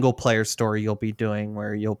the single player story you'll be doing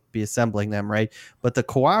where you'll be assembling them, right? But the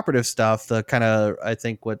cooperative stuff, the kind of, I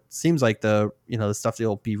think what seems like the stuff that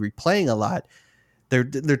you'll be replaying a lot, they're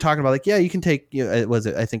talking about, like, yeah, you can take,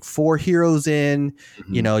 I think 4 heroes in,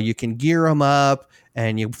 Mhm. you can gear them up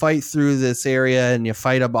and you fight through this area and you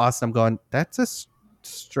fight a boss. And I'm going, that's a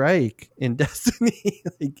strike in Destiny.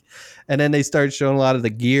 Like, and then they start showing a lot of the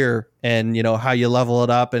gear and how you level it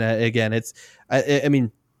up. And again, it's, I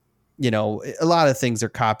mean, a lot of things are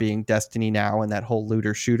copying Destiny now and that whole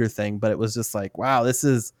looter shooter thing, but it was just like, wow, this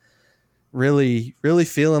is really, really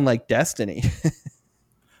feeling like Destiny.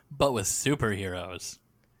 but with superheroes.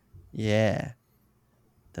 Yeah.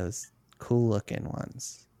 Those cool looking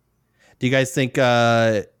ones. Do you guys think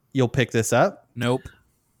you'll pick this up? Nope.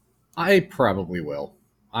 I probably will.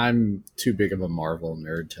 I'm too big of a Marvel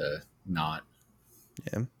nerd to not.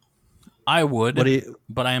 Yeah. I would, What do you,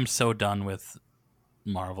 but I am so done with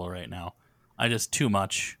Marvel right now. Too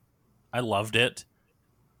much. I loved it.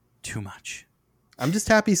 Too much. I'm just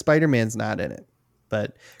happy Spider-Man's not in it.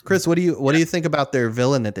 But Chris, what do you think about their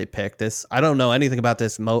villain that they picked? This, I don't know anything about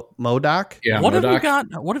this MODOK. Yeah, What have you MODOK.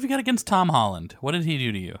 got? What have you got against Tom Holland? What did he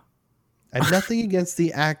do to you? I have nothing against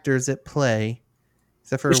the actors that play,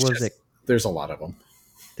 except for It's what was just- it? There's a lot of them.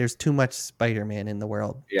 There's too much Spider-Man in the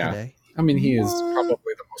world Yeah. today. I mean, he is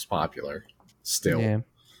probably the most popular still. Yeah.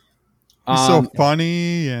 He's so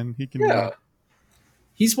funny, and he can. Yeah.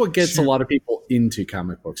 He's what gets Shoot. a lot of people into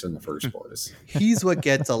comic books in the first place. He's what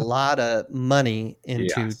gets a lot of money into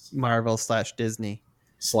Yes. Marvel / Disney.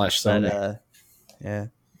 Slash But Sony. yeah.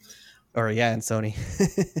 And Sony.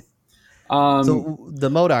 Um, So the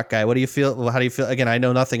MODOK guy, what do you feel? How do you feel? Again, I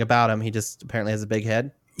know nothing about him. He just apparently has a big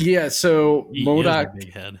head. yeah, so He is MODOK, a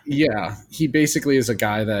big head. yeah, he basically is a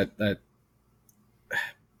guy that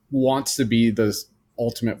wants to be the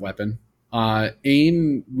ultimate weapon.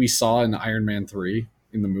 AIM we saw in Iron Man 3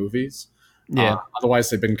 in the movies. Otherwise,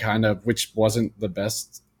 they've been kind of, which wasn't the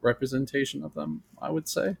best representation of them, I would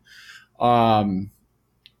say. And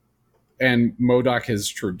MODOK has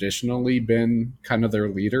traditionally been kind of their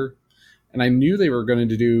leader. And I knew they were going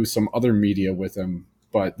to do some other media with him,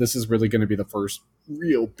 but this is really going to be the first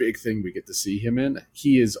real big thing we get to see him in.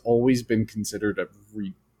 He has always been considered a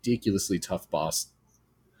ridiculously tough boss,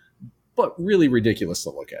 but really ridiculous to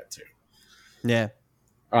look at too. Yeah.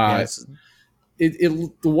 The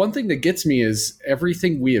one thing that gets me is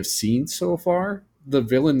everything we have seen so far. The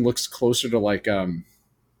villain looks closer to like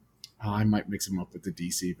I might mix him up with the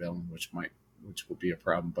DC villain, which would be a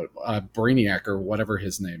problem, but Brainiac or whatever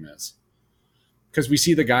his name is. Because we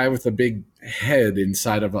see the guy with the big head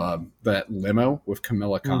inside of that limo with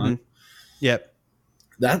Kamala Khan. Yep.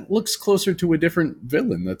 That looks closer to a different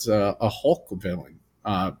villain. That's a Hulk villain,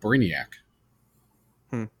 Brainiac.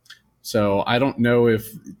 So I don't know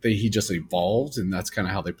if he just evolved and that's kind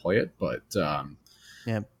of how they play it, but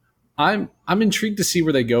Yeah. I'm intrigued to see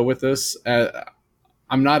where they go with this.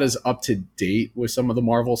 I'm not as up to date with some of the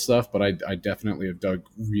Marvel stuff, but I definitely have dug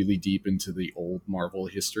really deep into the old Marvel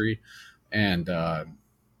history, and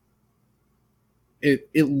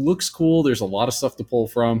it looks cool. There's a lot of stuff to pull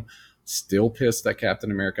from. Still pissed that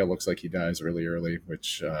Captain America looks like he dies really early,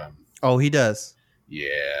 which Oh, he does.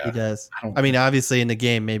 yeah, He does. I don't- I mean, obviously in the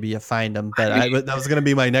game, maybe you find him, but that was going to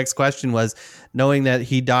be my next question was knowing that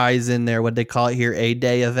he dies in their, what they call it here,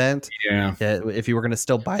 A-Day event. yeah. If you were going to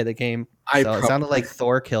still buy the game. I So it sounded like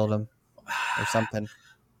Thor killed him or something.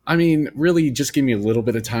 I mean, really, just give me a little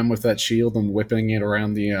bit of time with that shield and whipping it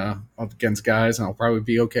around the up against guys, and I'll probably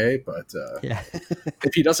be okay. But Yeah.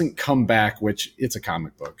 if he doesn't come back, which it's a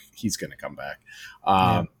comic book, he's going to come back.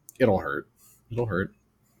 It'll hurt. It'll hurt.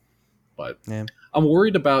 But Yeah. I'm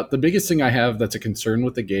worried about the biggest thing I have that's a concern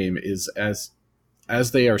with the game is as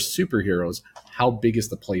they are superheroes, how big is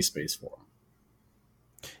the play space for them?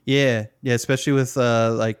 Yeah, especially with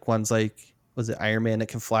like ones like, was it Iron Man that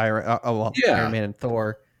can fly around? Iron Man and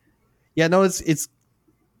Thor. Yeah, no, it's.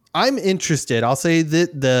 I'm interested. I'll say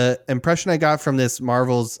that the impression I got from this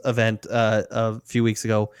Marvel's event a few weeks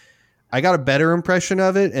ago, I got a better impression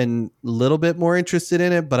of it and a little bit more interested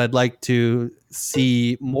in it, but I'd like to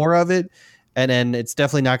see more of it. And then it's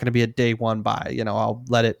definitely not going to be a day one buy. I'll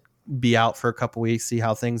let it be out for a couple weeks, see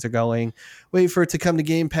how things are going, wait for it to come to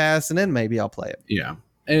Game Pass, and then maybe I'll play it. Yeah,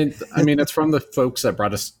 and I mean it's from the folks that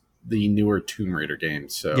brought us the newer Tomb Raider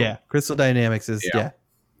games. So yeah, Crystal Dynamics is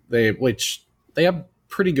they have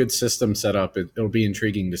pretty good system set up. It'll be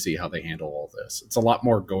intriguing to see how they handle all this. It's a lot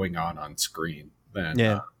more going on screen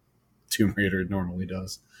than Tomb Raider normally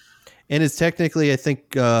does. And it's technically, I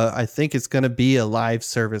think it's going to be a live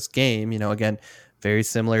service game. Again, very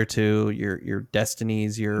similar to your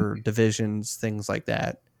Destinies, your Divisions, things like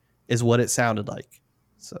that, is what it sounded like.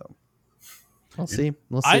 So we'll see.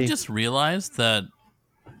 I just realized that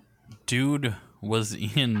dude was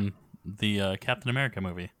in the Captain America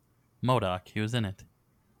movie. MODOK, he was in it.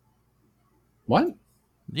 What?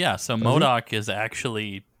 Yeah, so MODOK is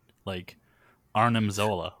actually like Arnim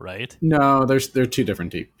Zola, right? No, they're two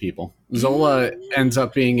different people. Zola ends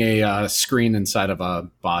up being a screen inside of a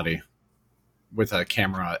body with a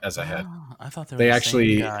camera as a head. Oh, I thought they were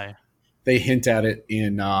actually the same guy. They hint at it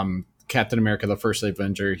in Captain America: The First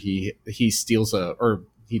Avenger. He steals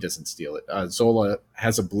he doesn't steal it. Zola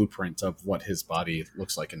has a blueprint of what his body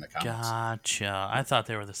looks like in the comics. Gotcha. I thought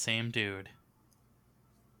they were the same dude.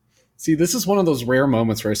 See, this is one of those rare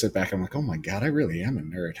moments where I sit back and I'm like, oh my God, I really am a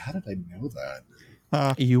nerd. How did I know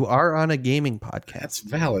that? You are on a gaming podcast. That's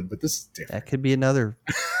valid, but this is different. That could be another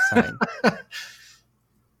sign.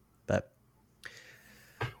 But,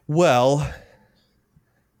 well,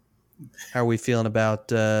 how are we feeling about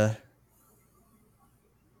talking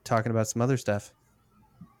about some other stuff?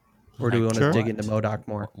 Or do we want to dig into MODOK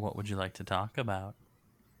more? What would you like to talk about?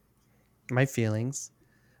 My feelings.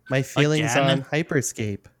 My feelings Again? on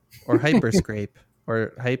Hyperscape or Hyperscrape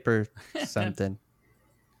or Hyper something. Did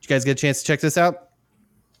you guys get a chance to check this out?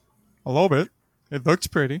 A little bit. It looks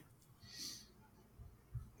pretty.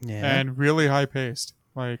 Yeah. And really high paced.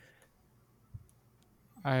 Like,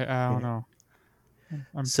 I don't know.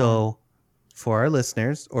 So, for our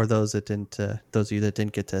listeners or those of you that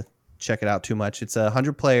didn't get to check it out too much, it's a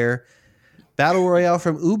 100-player battle royale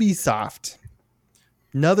from Ubisoft.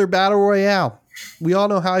 Another battle royale. We all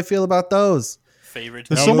know how I feel about those. Favorite.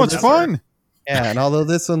 They're so much fun. Yeah, and although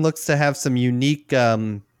this one looks to have some unique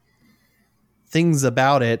things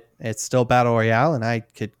about it, it's still battle royale, and I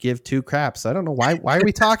could give two craps. I don't know why. Why are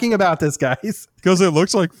we talking about this, guys? Because it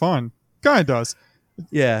looks like fun. Kind of does.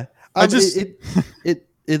 Yeah,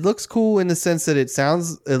 it looks cool in the sense that it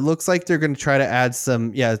looks like they're going to try to add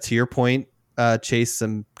some, to your point, Chase,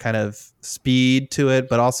 some kind of speed to it,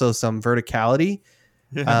 but also some verticality.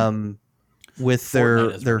 Yeah. With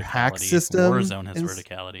their hack system. Warzone has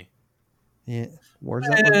verticality. Yeah,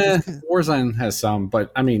 Warzone. Warzone has some,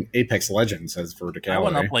 but I mean, Apex Legends has verticality. I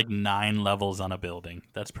went up like 9 levels on a building.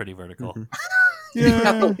 That's pretty vertical. Mm-hmm. You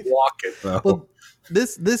have to walk it though. Well,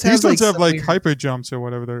 this has These ones like have like hyper jumps or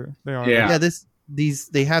whatever they are. Yeah.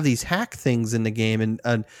 They have these hack things in the game, and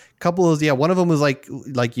a couple of those. Yeah, one of them was like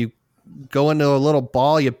you go into a little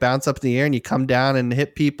ball, you bounce up in the air, and you come down and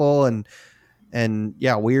hit people, and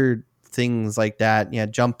weird things like that. Yeah,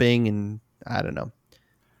 jumping, and I don't know.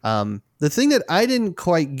 The thing that I didn't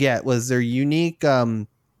quite get was their unique take on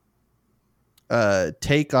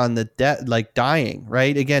the dying,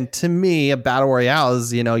 right? Again, to me, a battle royale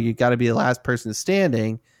is, you got to be the last person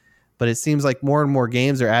standing, but it seems like more and more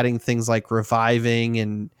games are adding things like reviving,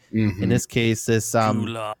 and in this case, this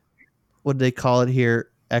what do they call it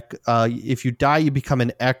here? If you die, you become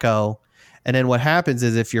an echo, and then what happens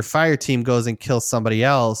is if your fire team goes and kills somebody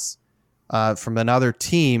else from another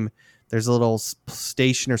team, there's a little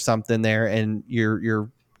station or something there, and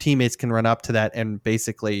your teammates can run up to that and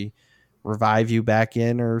basically revive you back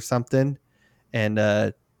in or something. And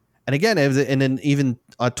again, and then even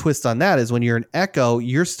a twist on that is when you're an echo,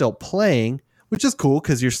 you're still playing, which is cool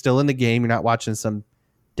because you're still in the game. You're not watching some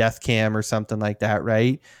death cam or something like that,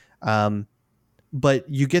 right? But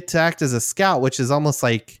you get to act as a scout, which is almost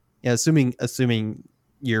like, assuming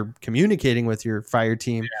you're communicating with your fire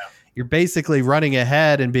team, you're basically running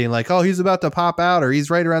ahead and being like, oh, he's about to pop out, or he's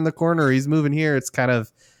right around the corner, or he's moving here. It's kind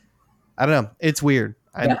of, I don't know. It's weird.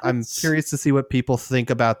 I'm curious to see what people think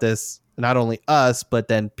about this. Not only us, but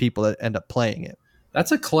then people that end up playing it.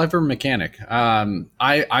 That's a clever mechanic.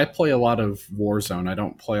 I play a lot of Warzone.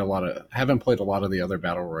 Haven't played a lot of the other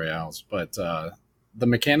battle royales, but the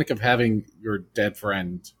mechanic of having your dead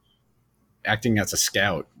friend acting as a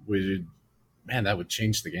scout that would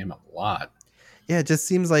change the game a lot. Yeah, it just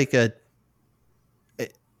seems like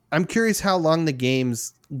I'm curious how long the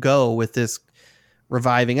games go with this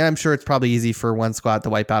reviving. And I'm sure it's probably easy for one squad to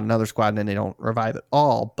wipe out another squad and then they don't revive at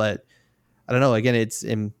all. But I don't know.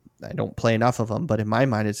 Again, I don't play enough of them, but in my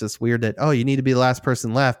mind, it's just weird that, you need to be the last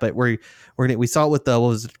person left. But we saw it with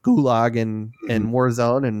Gulag and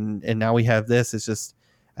Warzone, and now we have this. It's just,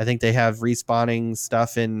 I think they have respawning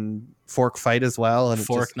stuff in Fork Fight as well. And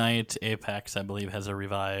Fortnite, Apex, I believe, has a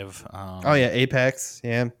revive. Apex,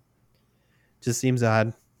 yeah. Just seems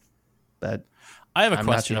odd. But I have a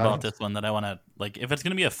question about this one that I want to, like, if it's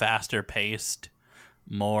going to be a faster paced,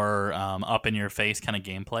 more up in your face kind of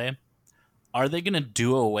gameplay, are they going to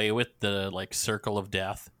do away with the like circle of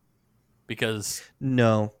death? Because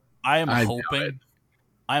no, I'm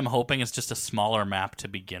hoping it's just a smaller map to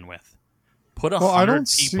begin with. Put 100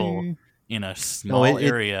 people in a small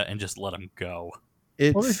area and just let them go.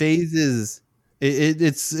 It phases.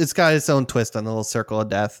 It's got its own twist on the little circle of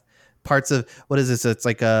death. Parts of what is this? It's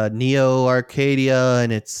like a Neo Arcadia,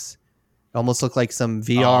 and it almost looked like some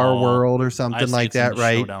VR world or something like that,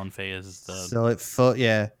 right? Showdown phase.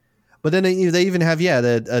 Yeah. But then they even have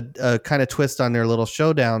a kind of twist on their little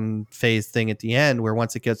showdown phase thing at the end, where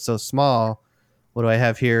once it gets so small, what do I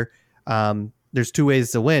have here? There's two ways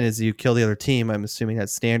to win: is you kill the other team. I'm assuming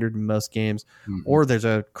that's standard in most games, or there's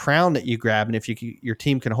a crown that you grab, and if your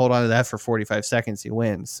team can hold on to that for 45 seconds, you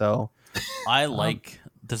win. So,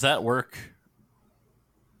 does that work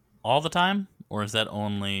all the time, or is that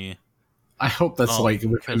only? I hope that's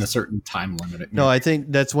within a certain time limit. No, I think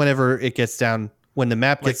that's whenever it gets down. When the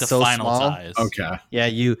map gets so small, size. Okay.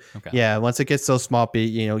 Yeah, once it gets so small,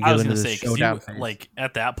 you get into the showdown. Like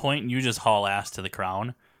at that point, you just haul ass to the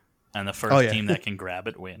crown, and the first team that can grab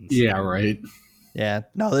it wins. Yeah, right. Yeah,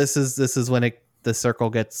 no, this is when the circle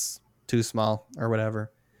gets too small or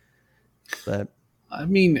whatever. But I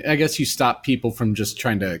mean, I guess you stop people from just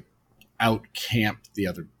trying to out camp the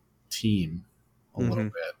other team a little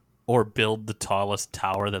bit. Or build the tallest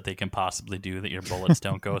tower that they can possibly do that your bullets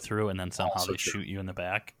don't go through, and then somehow they shoot you in the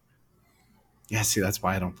back. Yeah, see, that's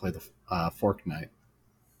why I don't play the Fork Knight.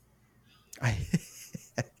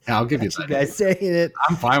 I'll give you that. You guys saying it.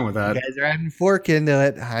 I'm fine with that. You guys are adding Fork into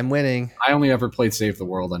it. I'm winning. I only ever played Save the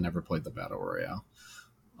World. I never played the Battle Royale.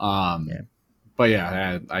 But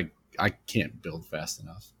yeah, I can't build fast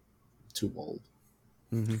enough. I'm too old.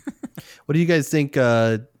 Mm-hmm. What do you guys think?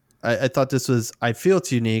 I thought this was, I feel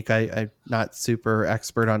it's unique. I'm not super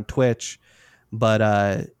expert on Twitch,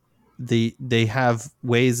 but they have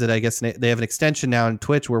ways that I guess they have an extension now in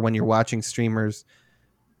Twitch where when you're watching streamers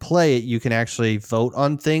play it, you can actually vote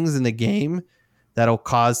on things in the game that'll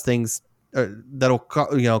cause things,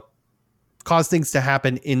 cause things to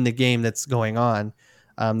happen in the game that's going on.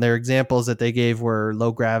 Their examples that they gave were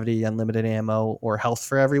low gravity, unlimited ammo, or health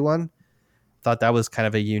for everyone. Thought that was kind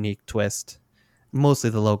of a unique twist. Mostly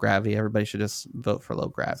the low gravity. Everybody should just vote for low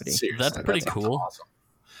gravity. Seriously, that's pretty cool. Awesome.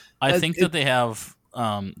 I think that they have,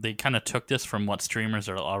 they kind of took this from what streamers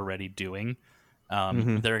are already doing.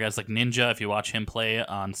 There are guys like Ninja. If you watch him play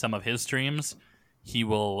on some of his streams, he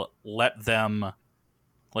will let the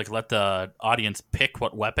audience pick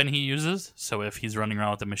what weapon he uses. So if he's running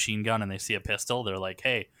around with a machine gun and they see a pistol, they're like,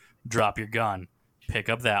 hey, drop your gun, pick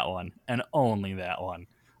up that one, and only that one.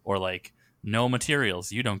 Or like, no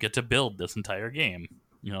materials, you don't get to build this entire game.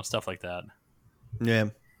 Stuff like that. Yeah.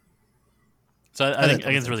 So I think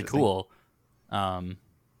it's really cool. And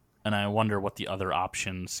I wonder what the other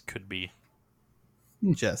options could be.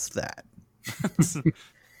 Just that.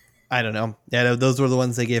 I don't know. Yeah, those were the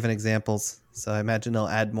ones they gave in examples. So I imagine they'll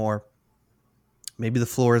add more. Maybe the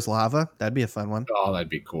floor is lava. That'd be a fun one. Oh, that'd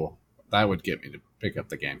be cool. That would get me to pick up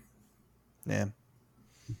the game. Yeah.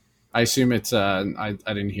 I assume it's, I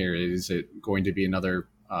didn't hear, is it going to be another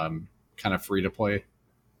kind of free to play?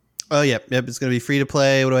 Oh, yep. It's going to be free to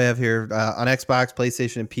play. What do I have here? On Xbox,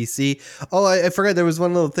 PlayStation, and PC. Oh, I forgot there was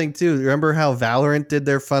one little thing too. Remember how Valorant did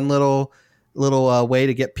their fun little way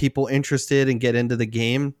to get people interested and get into the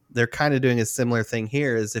game? They're kind of doing a similar thing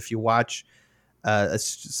here. Is if you watch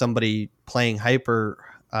somebody playing hyper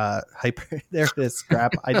there it is,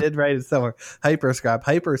 scrap. I did write it somewhere.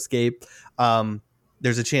 Hyperscape.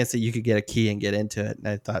 There's a chance that you could get a key and get into it. And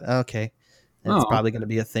I thought, okay, It's probably going to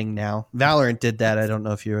be a thing now. Valorant did that. I don't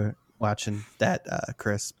know if you're watching that,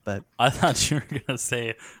 Chris, but I thought you were going to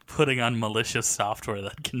say putting on malicious software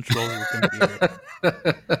that controls your computer.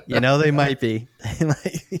 they might be. They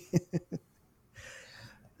might be.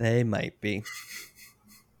 They might be.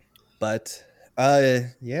 But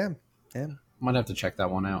yeah. Might have to check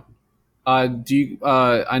that one out. Do you?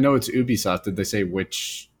 I know it's Ubisoft. Did they say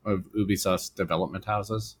which of Ubisoft's development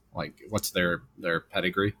houses? Like, what's their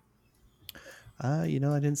pedigree? I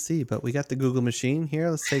didn't see, but we got the Google machine here.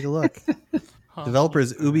 Let's take a look. Developer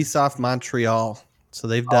is Ubisoft Montreal. So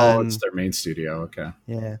they've done. Oh, it's their main studio. Okay.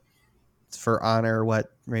 Yeah. It's For Honor,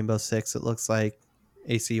 Rainbow Six, it looks like.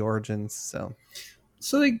 AC Origins. So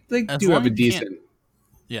they As do have long a as you decent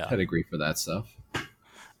pedigree for that stuff.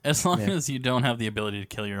 As long as you don't have the ability to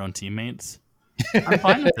kill your own teammates, I'm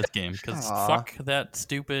fine with this game because fuck that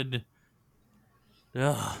stupid.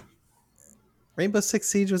 Ugh. Rainbow Six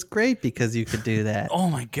Siege was great because you could do that. Oh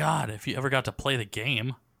my god! If you ever got to play the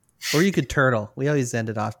game, Or you could turtle. We always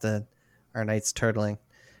ended off our nights turtling.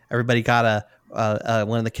 Everybody got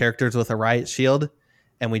one of the characters with a riot shield,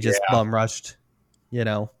 and we just bum rushed,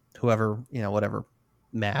 whoever, whatever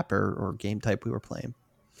map or game type we were playing.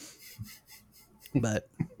 But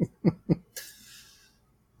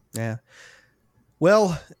yeah.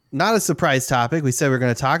 Well, not a surprise topic. We said we were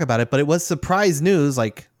going to talk about it, but it was surprise news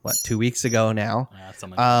 2 weeks ago now.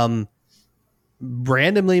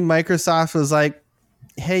 Randomly Microsoft was like,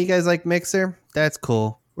 "Hey, you guys like Mixer? That's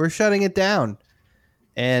cool. We're shutting it down."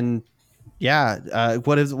 And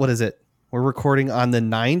what is it? We're recording on the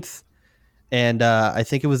 9th. And I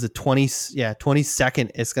think it was the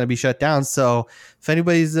 22nd. It's going to be shut down. So if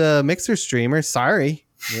anybody's a Mixer streamer, sorry,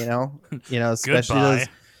 especially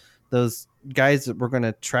those guys that we're going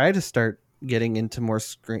to try to start getting into more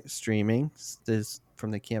streaming. This from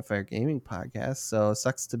the Campfire Gaming podcast. So it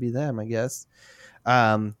sucks to be them, I guess.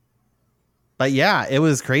 But yeah, it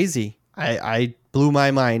was crazy. I blew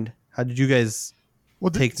my mind. How did you guys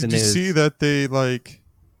take the news? Did you see that they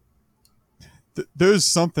there's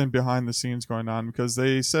something behind the scenes going on, because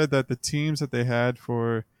they said that the teams that they had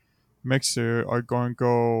for Mixer are going to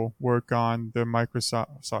go work on the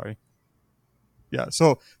Microsoft. Sorry. Yeah.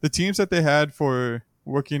 So the teams that they had for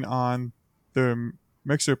working on the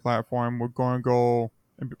Mixer platform were going to go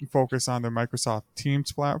and focus on their Microsoft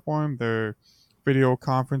Teams platform, their video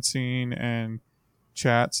conferencing and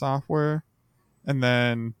chat software. And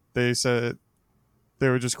then they said they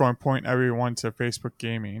were just going to point everyone to Facebook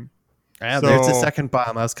Gaming. Yeah, there's the second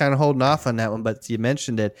bomb. I was kind of holding off on that one, but you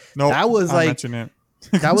mentioned it. No, that was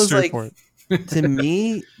that was to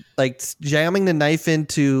me, jamming the knife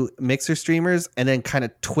into Mixer streamers and then kind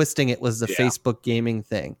of twisting it was the Facebook Gaming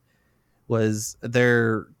thing. Was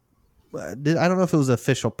there? I don't know if it was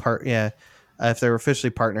official part. Yeah, if they were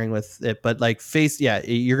officially partnering with it, but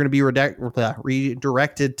you're going to be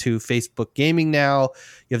redirected to Facebook Gaming now.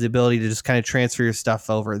 You have the ability to just kind of transfer your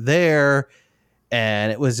stuff over there.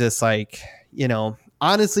 And it was just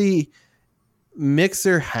honestly,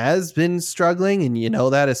 Mixer has been struggling, and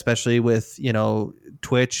that, especially with,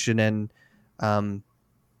 Twitch, and then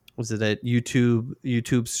was it at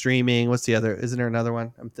YouTube streaming? What's the other? Isn't there another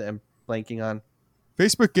one? I'm blanking on.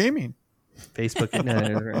 Facebook Gaming. Facebook.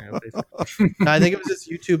 No, I think it was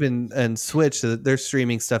just YouTube and Switch. So they're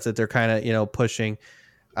streaming stuff that they're kind of, pushing.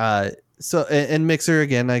 So and Mixer,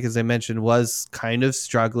 again, as I mentioned, was kind of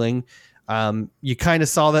struggling. You kind of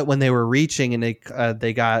saw that when they were reaching, and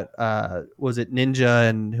they got was it Ninja,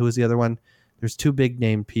 and who was the other one? There's two big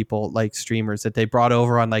name people, streamers, that they brought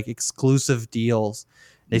over on exclusive deals.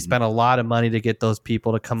 They spent a lot of money to get those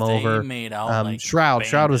people to come over. Made out Shroud.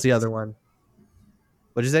 Shroud was the other one.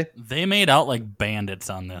 What'd you say? They made out like bandits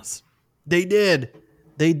on this. They did.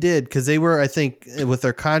 Because they were, I think, with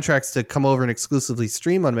their contracts to come over and exclusively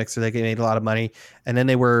stream on Mixer, they made a lot of money. And then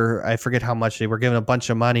they were, I forget how much, they were given a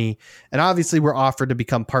bunch of money. And obviously were offered to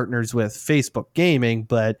become partners with Facebook Gaming.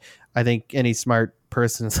 But I think any smart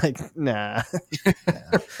person is like, nah.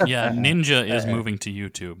 Yeah, Ninja is moving to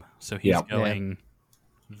YouTube. So he's going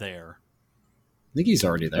there. I think he's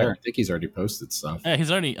already there. I think he's already posted stuff. Yeah,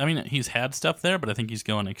 he's had stuff there, but I think he's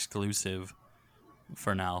going exclusive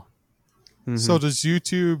for now. Mm-hmm. So does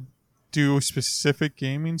YouTube do specific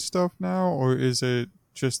gaming stuff now, or is it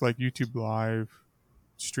just like YouTube Live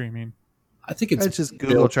streaming? I think it's just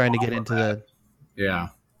Google trying to get into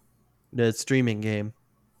the streaming game.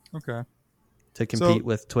 Okay. To compete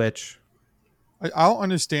with Twitch. I'll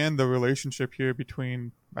understand the relationship here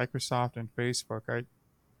between Microsoft and Facebook.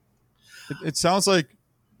 It sounds like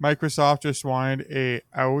Microsoft just wanted a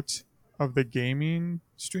out of the gaming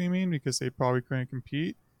streaming because they probably couldn't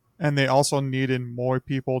compete. And they also needed more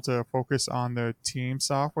people to focus on their team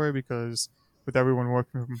software because with everyone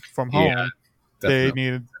working from home, Yeah, they definitely.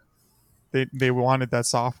 needed they wanted that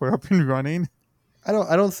software up and running. I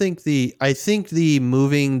don't think I think the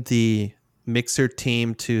moving the Mixer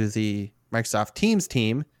team to the Microsoft Teams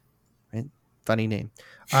team, right? Funny name.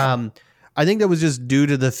 I think that was just due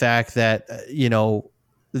to the fact that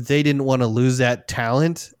they didn't want to lose that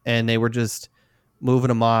talent, and they were just moving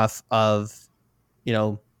them off of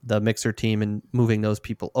the Mixer team and moving those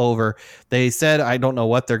people over. They said, I don't know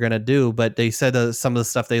what they're going to do, but they said some of the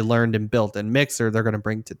stuff they learned and built in Mixer, they're going to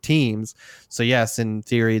bring to Teams. So yes, in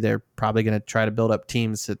theory, they're probably going to try to build up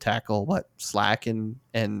Teams to tackle Slack and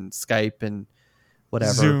Skype and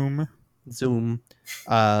whatever. Zoom.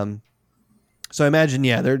 So I imagine,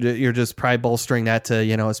 you're just probably bolstering that to,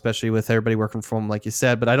 especially with everybody working from home, like you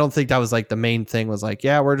said. But I don't think that was like the main thing was like,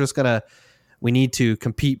 we need to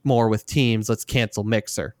compete more with Teams. Let's cancel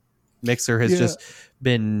Mixer. Mixer has just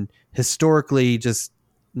been historically just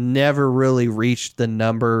never really reached the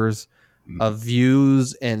numbers of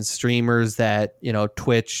views and streamers that,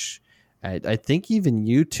 Twitch, I think even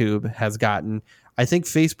YouTube has gotten. I think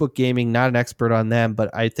Facebook Gaming, not an expert on them,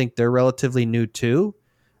 but I think they're relatively new too.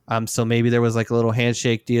 So maybe there was like a little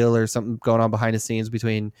handshake deal or something going on behind the scenes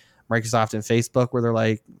between Microsoft and Facebook where they're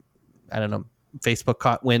like, I don't know, Facebook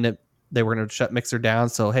caught wind that they were going to shut Mixer down.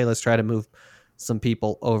 So, hey, let's try to move some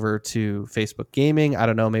people over to Facebook Gaming. I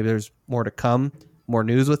don't know. Maybe there's more to come, more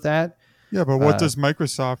news with that. Yeah, but what does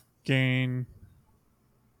Microsoft gain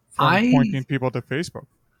from pointing people to Facebook?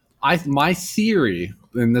 My theory,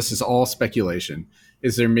 and this is all speculation,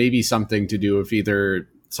 is there may be something to do with either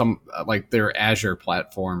some like their Azure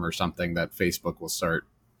platform or something that Facebook will start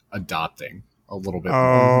adopting a little bit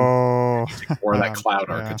more, or that cloud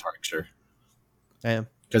architecture. Yeah.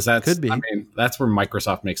 Because that's where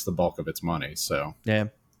Microsoft makes the bulk of its money. So yeah,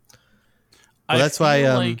 that's why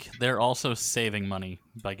like they're also saving money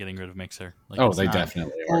by getting rid of Mixer. Like, they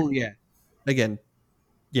definitely are. Oh yeah. Again,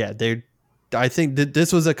 yeah, I think that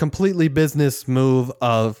this was a completely business move.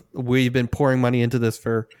 We've been pouring money into this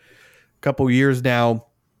for a couple years now.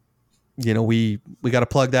 We got to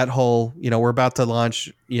plug that hole. We're about to launch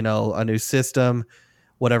a new system,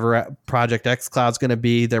 whatever Project xCloud's going to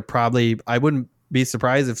be. They're probably I wouldn't be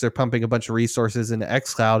surprised if they're pumping a bunch of resources into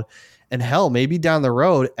xCloud, and hell, maybe down the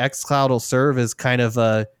road, xCloud will serve as kind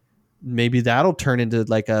of maybe that'll turn into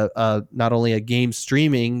like a not only a game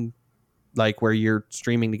streaming, like where you're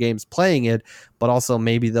streaming the games, playing it, but also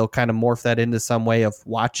maybe they'll kind of morph that into some way of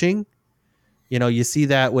watching. You see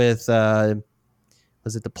that with,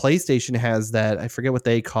 was it the PlayStation has that? I forget what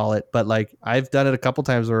they call it, but like I've done it a couple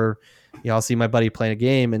times where I'll see my buddy playing a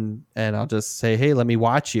game and I'll just say, hey, let me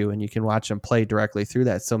watch you. And you can watch them play directly through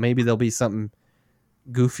that. So maybe there'll be something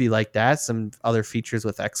goofy like that. Some other features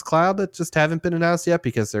with xCloud that just haven't been announced yet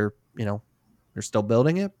because they're still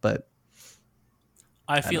building it. But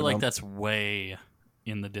I feel like that's way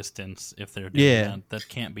in the distance if they're doing that. That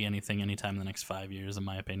can't be anything anytime in the next 5 years, in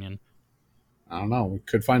my opinion. I don't know. We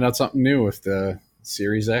could find out something new with the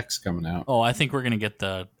Series X coming out. Oh, I think we're going to get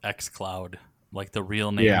the xCloud. Like the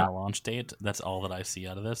real name and the launch date. That's all that I see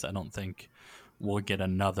out of this. I don't think we'll get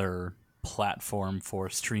another platform for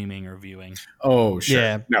streaming or viewing. Oh, sure.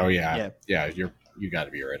 Yeah. No, yeah. You got to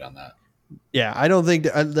be right on that. Yeah, I don't think.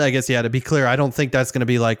 I guess to be clear, I don't think that's going to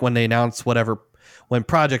be like when they announce when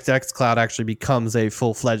Project xCloud actually becomes a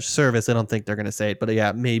full-fledged service. I don't think they're going to say it, but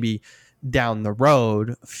yeah, maybe down the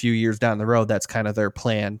road, a few years down the road, that's kind of their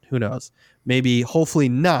plan. Who knows? Maybe, hopefully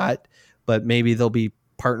not, but maybe they'll be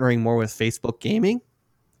partnering more with Facebook Gaming.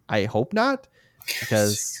 I hope not,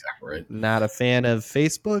 because not a fan of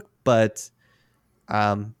Facebook, but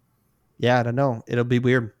I don't know. It'll be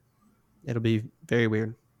weird. It'll be very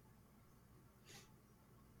weird.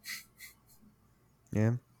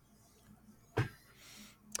 Yeah.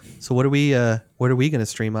 So what are we going to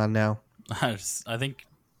stream on now? I think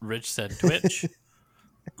Rich said Twitch.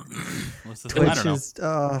 What's the Twitch thing? I don't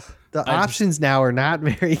know. The options now are not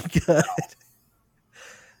very good.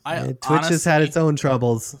 Twitch has had its own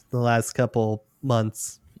troubles the last couple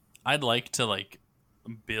months. I'd like to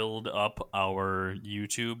build up our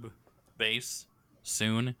YouTube base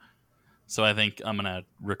soon. So I think I'm going to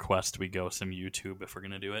request we go some YouTube if we're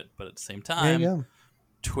going to do it. But at the same time,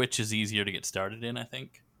 Twitch is easier to get started in, I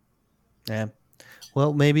think. Yeah.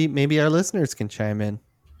 Well, maybe our listeners can chime in.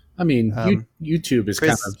 I mean, YouTube is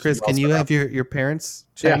Chris, can you have your parents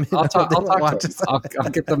chime in? I'll talk to them. I'll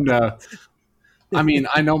get them to... I mean,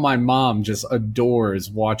 I know my mom just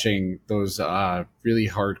adores watching those really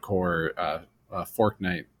hardcore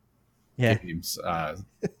Fortnite games.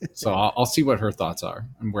 So I'll see what her thoughts are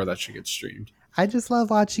and where that should get streamed. I just love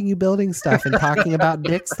watching you building stuff and talking about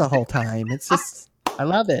dicks the whole time. It's just, I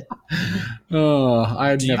love it. Oh,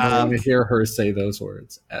 I Do you never want to think- hear her say those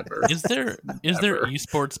words ever. Is there Ever.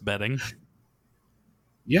 esports betting?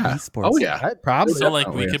 Yeah. Esports. Oh yeah. Probably. So like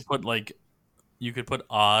we Definitely could is. put like you could put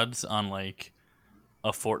odds on like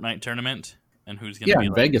a Fortnite tournament and who's gonna Yeah, be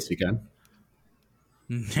in like, Vegas you can.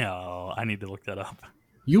 No, I need to look that up.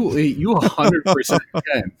 You 100%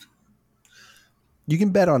 can. You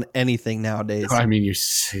can bet on anything nowadays. I mean,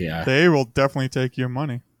 yeah, They will definitely take your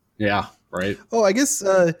money. yeah, right. Oh, I guess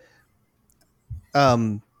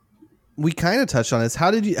we kind of touched on this.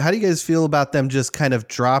 How do you guys feel about them just kind of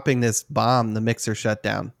dropping this bomb, the Mixer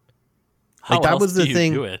shutdown? How Like, that else was the do you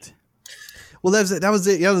thing- do it? Well, that was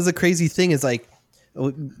it. Yeah, that was the crazy thing is like,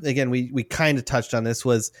 again, we kind of touched on this,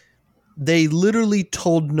 was they literally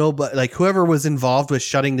told nobody, like whoever was involved with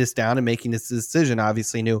shutting this down and making this decision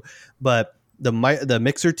obviously knew, but the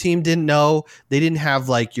Mixer team didn't know. They didn't have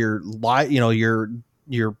like your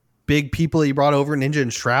big people that you brought over, Ninja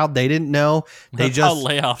and Shroud. They didn't know. They That's just how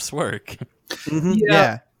layoffs work. Mhm, Yeah.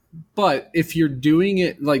 yeah. But if you're doing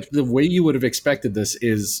it like the way you would have expected this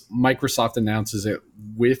is Microsoft announces it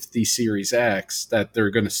with the Series X that they're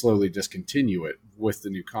going to slowly discontinue it with the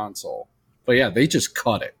new console. But yeah, they just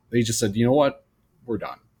cut it. They just said, you know what? We're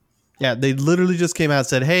done. Yeah, they literally just came out and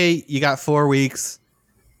said, "Hey, you got 4 weeks.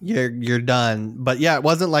 You're done." But yeah, it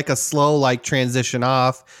wasn't like a slow like transition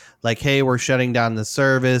off. Like, hey, we're shutting down the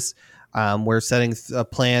service. We're setting a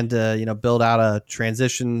plan to build out a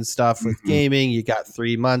transition stuff with Mhm. gaming. You got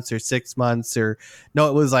 3 months or 6 months or no.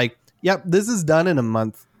 It was like, yep, this is done in a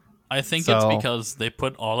month. I think So- it's because they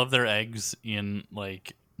put all of their eggs in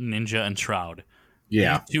like Ninja and Shroud.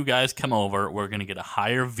 Yeah. These two guys come over. We're going to get a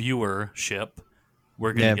higher viewership.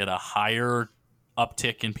 We're going Yeah. to get a higher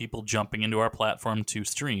uptick in people jumping into our platform to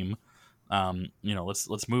stream.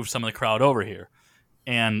 Let's move some of the crowd over here.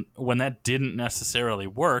 And when that didn't necessarily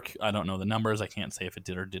work, I don't know the numbers. I can't say if it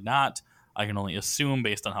did or did not. I can only assume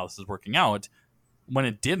based on how this is working out. When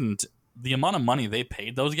it didn't, the amount of money they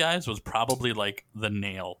paid those guys was probably like the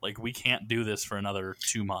nail. Like, we can't do this for another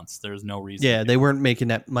 2 months. There's no reason. Yeah, to they weren't making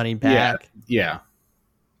that money back. Yeah.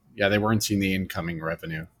 Yeah, they weren't seeing the incoming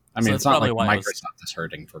revenue. I So mean, that's it's not like probably why it was- Microsoft is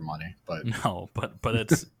hurting for money, but No, but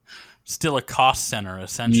it's still a cost center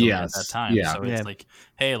essentially at Yes, that time. yeah. So it's Yeah. like,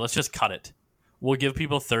 hey, let's just cut it. We'll give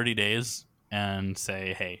people 30 days and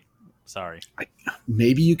say, hey, sorry.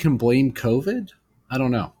 maybe you can blame COVID. I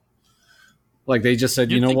don't know. Like they just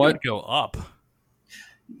said, You'd you know think it what? would go up.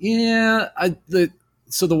 Yeah,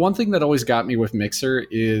 so the one thing that always got me with Mixer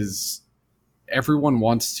is everyone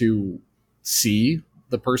wants to see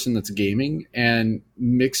the person that's gaming, and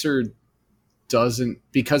Mixer doesn't,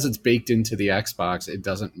 because it's baked into the Xbox, it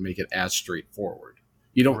doesn't make it as straightforward.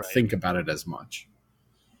 You don't Right. think about it as much.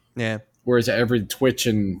 Yeah. Whereas every Twitch,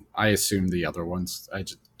 and I assume the other ones,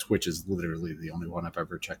 Twitch is literally the only one I've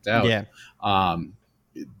ever checked out. Yeah. On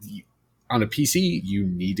a PC, you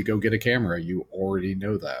need to go get a camera. You already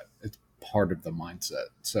know that. It's part of the mindset.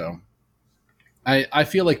 So I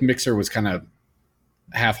feel like Mixer was kind of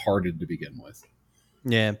half-hearted to begin with.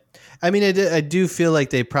 Yeah. I mean, I do feel like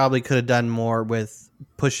they probably could have done more with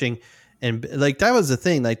pushing. And like, that was the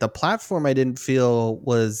thing. Like, the platform I didn't feel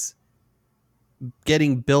was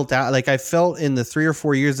getting built out. Like, I felt in the 3 or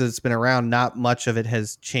 4 years that it's been around, not much of it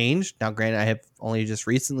has changed. Now, granted, I have only just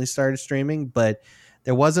recently started streaming, but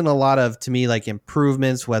there wasn't a lot of, to me, like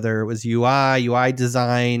improvements, whether it was UI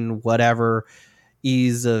design, whatever,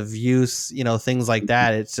 ease of use, things like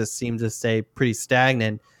that. It just seemed to stay pretty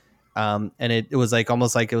stagnant. And it was like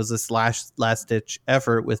almost like it was this last ditch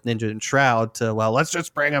effort with Ninja and Shroud to, well, let's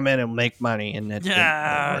just bring them in and make money. And it didn't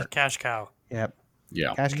really work. Cash cow. Yep.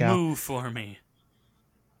 Yeah. Cash cow. Move for me.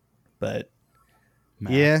 But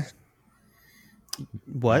Matt. yeah.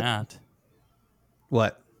 What? Matt,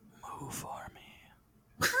 What? move for me.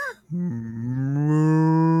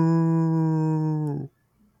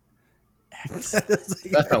 X.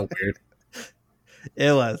 That felt weird.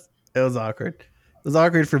 It was awkward. It was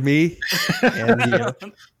awkward for me and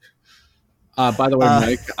you. By the way,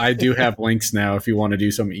 Mike, I do have links now if you want to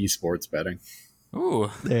do some esports betting. Ooh.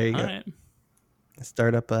 There you All go. right.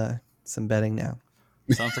 Start up some betting now.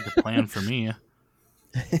 Sounds like a plan for me.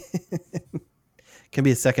 Can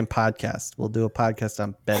be a second podcast. We'll do a podcast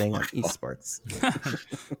on betting on esports.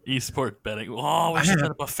 Esport betting. Oh, we should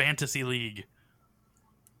set up a fantasy league.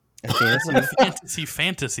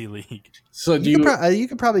 Fantasy league. So do You you?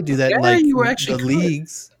 could probably do that in Yeah, like you actually the could.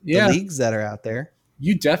 leagues. Yeah. The leagues that are out there.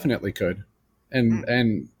 You definitely could, and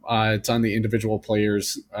it's on the individual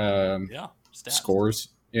players' Yeah. Stats. scores.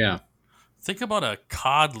 Yeah. Think about a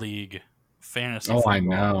COD league fantasy Oh, football. I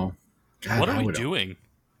know. God, what are I we would- doing?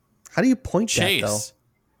 How do you point that though? Chase.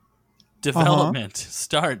 Development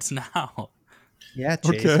starts now. Yeah,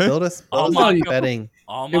 Chase, Okay. build us I'll build us mock up- betting.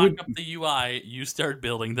 I'll It mock would- up the UI. You start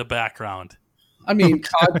building the background. I mean,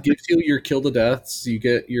 COD gives you your kill to deaths. You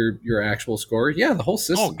get your actual score. Yeah, the whole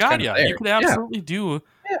system. Oh God, yeah, you could absolutely do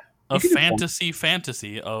Yeah, a you could do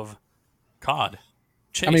fantasy of COD.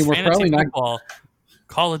 Chase, I mean, we're fantasy probably not- football,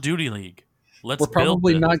 Call of Duty League. Let's We're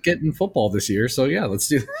probably build not getting football this year, so yeah, let's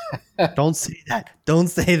do that. Don't say that. Don't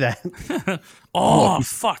say that. this. Oh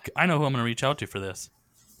fuck! I know who I'm going to reach out to for this.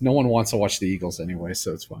 No one wants to watch the Eagles anyway,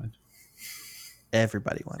 so it's fine.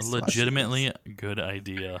 Everybody wants to watch Legitimately good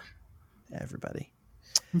idea. this. Everybody.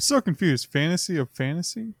 I'm so confused. Fantasy of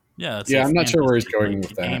fantasy? Yeah, it's Yeah, a I'm not sure where he's fantasy. going Like, with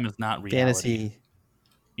the that. game is not reality. Fantasy.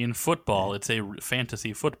 In football, it's a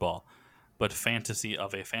fantasy football, but fantasy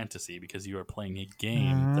of a fantasy because you are playing a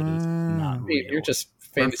game that is not Hey, real. you're just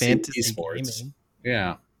Or fantasy, fantasy esports. gaming.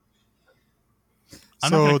 Yeah. I'm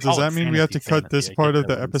not So gonna does call that it mean we have to fantasy cut this fantasy. I part get of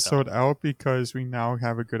the that one stuff. episode out because we now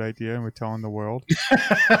have a good idea and we're telling the world?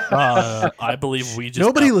 I believe we just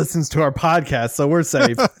Nobody listens to our podcast, so we're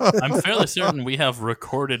safe. I'm fairly certain we have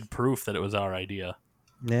recorded proof that it was our idea.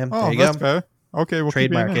 Yeah, there Oh, you that's go. fair. Okay, we'll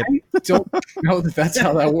Trademark keep it. I don't know that that's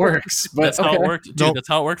how that works, but That's how it okay. worked, dude. Nope. That's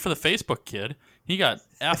how it worked for the Facebook kid. He got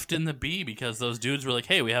effed in the B because those dudes were like,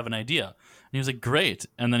 "Hey, we have an idea," and he was like, "Great,"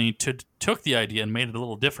 and then he took the idea and made it a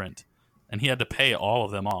little different, and he had to pay all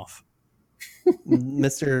of them off.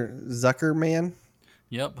 Mr. Zuckerman.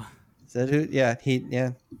 Yep. Is that who? Yeah,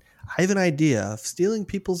 yeah. I have an idea of stealing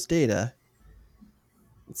people's data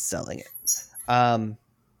and selling it.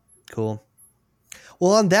 Cool.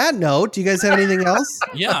 Well, on that note, do you guys have anything else?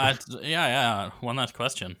 Yeah. One last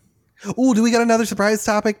question. Oh, do we got another surprise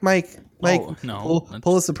topic, Mike? Mike, Oh, no.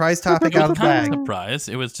 pull a surprise topic It out was of the kind of bag. a surprise.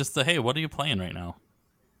 It was just hey, what are you playing right now?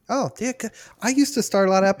 Oh, yeah. I used to start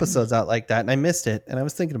a lot of episodes out like that, and I missed it, and I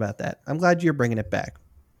was thinking about that. I'm glad you're bringing it back.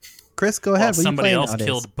 Chris, go ahead. Well, What are you somebody playing else nowadays?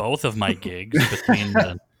 killed both of my gigs between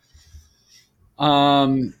the.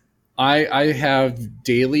 I have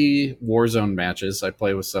daily Warzone matches. I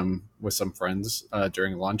play with some friends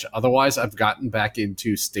during lunch. Otherwise, I've gotten back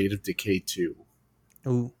into State of Decay 2.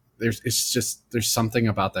 Ooh. There's something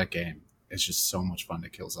about that game. It's just so much fun to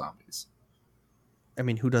kill zombies. I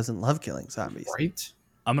mean, who doesn't love killing zombies? Right?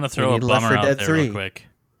 I'm gonna throw a need Left bummer 4 out Dead there 3. real quick.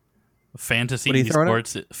 Fantasy What are you throwing out?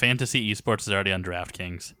 esports is already on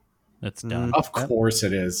DraftKings. It's done. Of course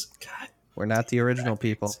it is. God. We're not the original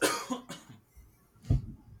people.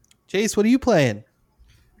 Chase, what are you playing?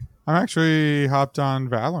 I'm actually hopped on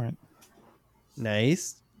Valorant.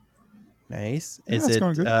 Nice. Nice. Yeah, Is it's it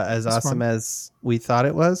going good. as It's awesome fun. as we thought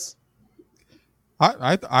it was?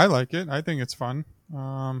 I like it. I think it's fun.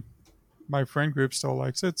 My friend group still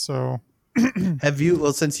likes it, so Have you,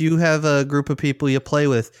 well, since you have a group of people you play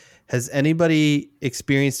with, has anybody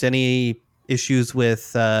experienced any issues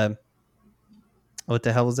with, what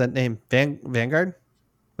the hell was that name? Vanguard?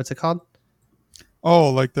 What's it called?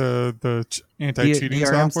 like the anti-cheating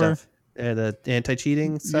DRM software. stuff. The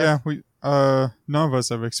anti-cheating stuff? Yeah, we none of us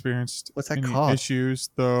have experienced What's that any called?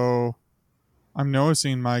 issues, though. I'm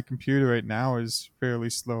noticing my computer right now is fairly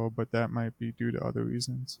slow, but that might be due to other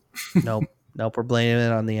reasons. Nope. Nope. We're blaming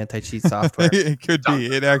it on the anti-cheat software. It could be.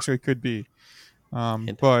 It actually could be.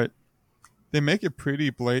 But they make it pretty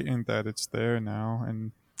blatant that it's there now,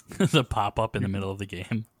 and The pop up in the middle of the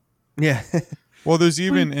game. Yeah. well, there's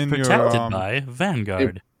even in Protected your by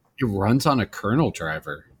Vanguard. It runs on a kernel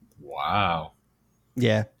driver. Wow.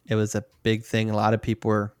 Yeah. It was a big thing. A lot of people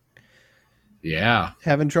were Yeah.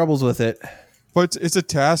 having troubles with it. but it's a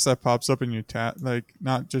task that pops up in your like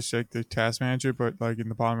not just like the task manager, but like in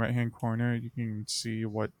the bottom right hand corner, you can see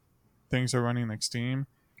what things are running like Steam.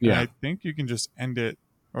 And Yeah. I think you can just end it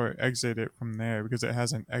or exit it from there because it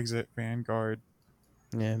has an exit Vanguard.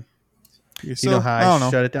 Yeah. Yeah, Do you know how I don't know.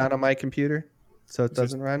 shut it down on my computer so it Just-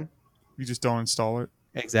 doesn't run? You just don't install it.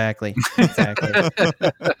 Exactly. Exactly.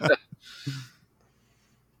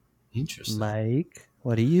 Interesting. Mike,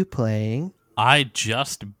 what are you playing? I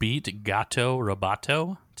just beat Gato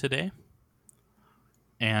Roboto today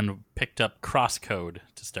and picked up Crosscode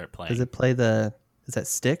to start playing. Does it play is that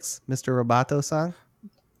Styx, Mr. Roboto song?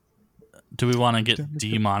 Do we want to get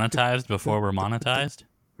demonetized before we're monetized?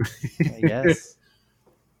 I guess.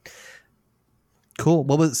 Cool.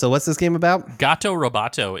 What's this game about? Gato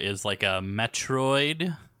Roboto is like a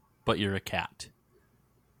Metroid, but you're a cat.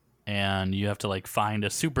 And you have to like find a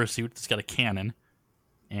super suit that's got a cannon,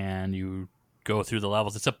 and you go through the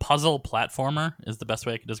levels. It's a puzzle platformer is the best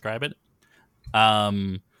way I could describe it.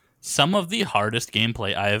 Some of the hardest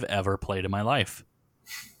gameplay I have ever played in my life.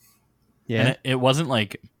 Yeah. And it wasn't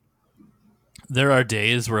like There are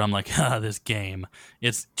days where I'm like, this game,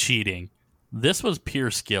 it's cheating. This was pure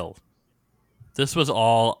skill. This was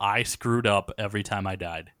all I screwed up every time I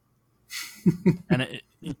died. And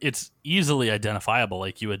it's easily identifiable.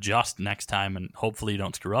 Like, you adjust next time and hopefully you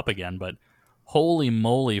don't screw up again. But holy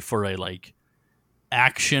moly, for a like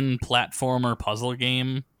action platformer puzzle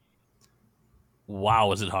game,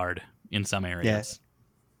 wow, is it hard in some areas.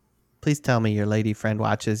 Please tell me your lady friend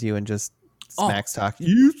watches you and just smacks talk.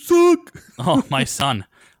 You suck. Oh, my son.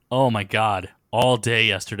 Oh my God. All day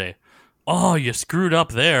yesterday. Oh, you screwed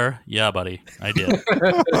up there. Yeah, buddy, I did.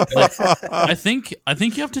 Like, I think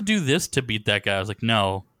you have to do this to beat that guy. I was like,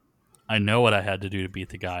 no, I know what I had to do to beat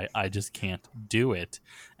the guy. I just can't do it.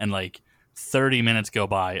 And like 30 minutes go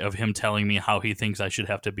by of him telling me how he thinks I should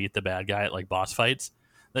have to beat the bad guy at like boss fights.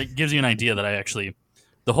 That gives you an idea that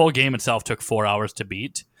the whole game itself took 4 hours to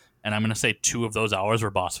beat. And I'm going to say 2 of those hours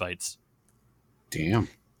were boss fights. Damn.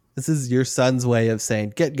 This is your son's way of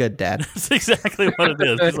saying, get good, Dad. That's exactly what it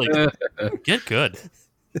is. He's like, get good.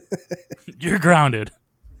 You're grounded.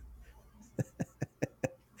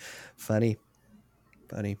 Funny.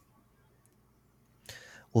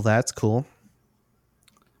 Well, that's cool.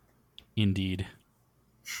 Indeed.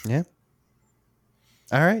 Yeah.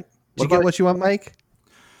 All right. Did you about- get what you want, Mike?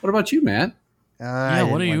 What about you, Matt? Yeah,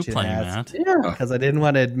 what are you playing, Matt? Yeah. Because I didn't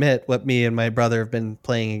want to admit what me and my brother have been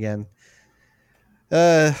playing again.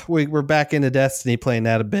 We're back into Destiny, playing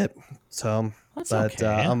that a bit. So, That's but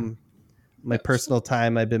okay. my personal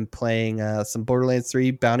time, I've been playing some Borderlands 3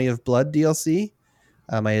 Bounty of Blood DLC.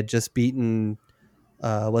 I had just beaten,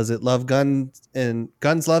 was it Guns,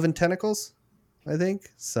 Love, and Tentacles? I think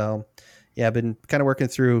so. Yeah, I've been kind of working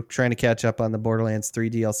through trying to catch up on the Borderlands 3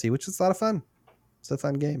 DLC, which is a lot of fun. It's a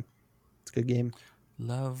fun game. It's a good game.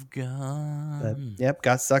 Love But, gun. yep,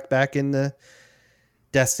 got sucked back into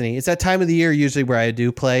Destiny. It's that time of the year usually where I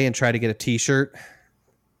do play and try to get a t-shirt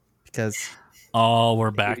because Oh,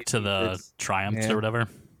 we're back to the It's- triumphs yeah. or whatever.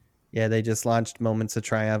 yeah, they just launched Moments of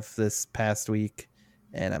Triumph this past week,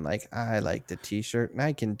 and I'm like, I like the t-shirt and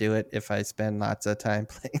I can do it if I spend lots of time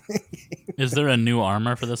playing the game. Is there a new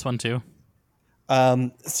armor for this one too?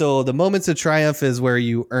 So the Moments of Triumph is where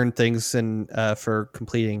you earn things and for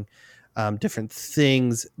completing different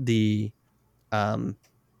things. The what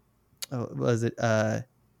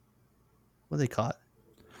do they call it?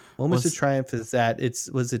 Moments of Triumph is that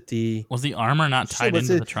was the armor not tied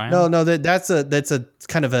into the triumph? No, that's a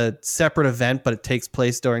kind of a separate event, but it takes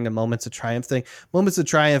place during the Moments of Triumph thing. Moments of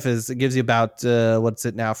Triumph it gives you about what's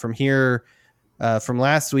it now from here, from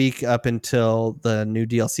last week up until the new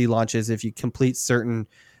DLC launches. If you complete certain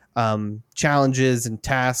challenges and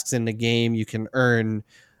tasks in the game, you can earn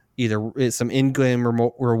either some in-game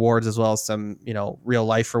rewards as well as some real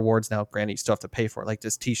life rewards. Now, granted, you still have to pay for it. Like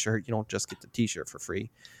this T-shirt, you don't just get the T-shirt for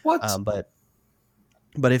free. What?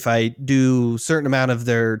 But if I do certain amount of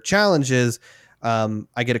their challenges,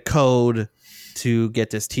 I get a code to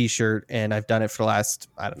get this T-shirt, and I've done it for the last,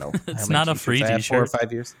 I don't know. It's not a free T-shirt. 4 or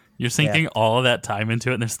 5 years. You're sinking all of that time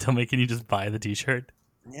into it, and they're still making you just buy the T-shirt.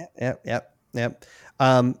 Yep.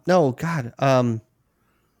 No, God.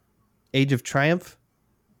 Age of Triumph.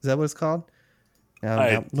 Is that what it's called?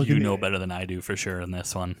 You know better than I do for sure in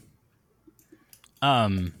this one. I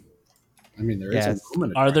mean, there is a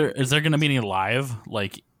moment. Is there going to be any live,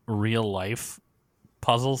 like real life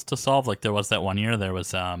puzzles to solve? Like there was that one year. There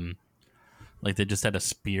was like they just had a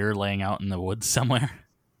spear laying out in the woods somewhere.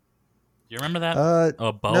 Do you remember that?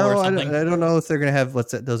 A bow or something? I don't know if they're gonna have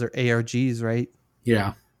those are ARGs, right?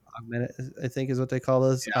 Yeah. I think is what they call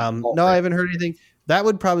those. Yeah, no, I haven't heard anything. That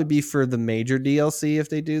would probably be for the major DLC if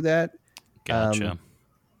they do that. Gotcha.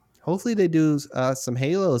 Hopefully they do some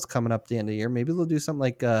Halos coming up at the end of the year. Maybe they'll do something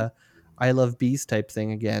like I Love Bees type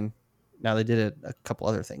thing again. Now they did a couple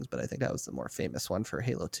other things, but I think that was the more famous one for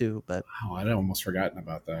Halo 2. But wow, I'd almost forgotten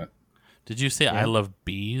about that. Did you say I Love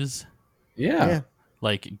Bees? Yeah.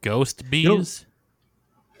 Like ghost bees?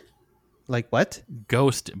 Like what?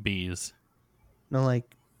 Ghost bees. No,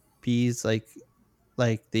 like bees, like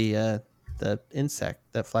the insect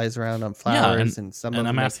that flies around on flowers and some. And of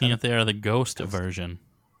I'm them asking if they are the ghost version.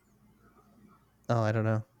 Oh, I don't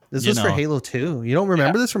know. This was for Halo 2. You don't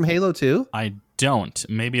remember this from Halo 2? I don't.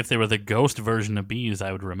 Maybe if they were the ghost version of bees,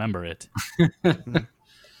 I would remember it. Do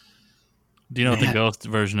you know what the ghost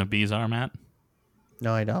version of bees are, Matt?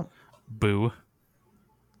 No, I don't. Boo.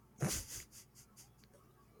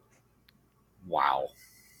 Wow.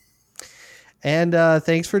 And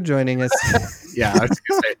thanks for joining us. Yeah, I was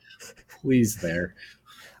going to say, please there.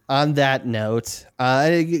 On that note,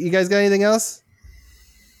 you guys got anything else?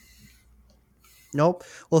 Nope.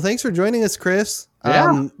 Well, thanks for joining us, Chris.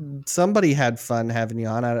 Yeah. Somebody had fun having you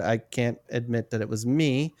on. I can't admit that it was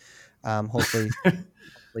me. Hopefully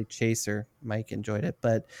Chase or Mike enjoyed it.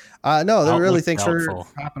 But no, really, thanks for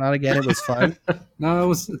hopping on again. It was fun.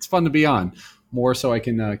 No, it's fun to be on. More so I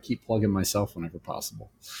can keep plugging myself whenever possible.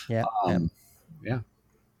 Yeah. Yeah.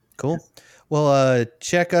 Cool. Well,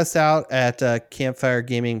 check us out at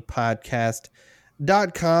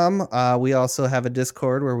campfiregamingpodcast.com. We also have a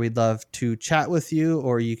Discord where we'd love to chat with you,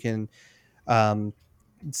 or you can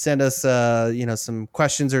send us some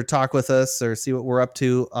questions or talk with us or see what we're up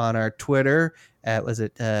to on our Twitter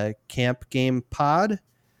at Camp Game Pod.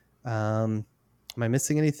 Am I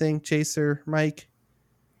missing anything, Chase or Mike?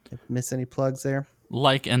 Miss any plugs there?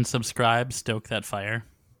 Like and subscribe. Stoke that fire.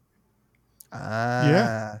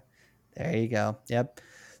 Yeah. There you go. Yep.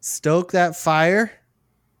 Stoke that fire.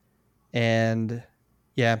 And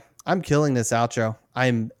yeah, I'm killing this outro.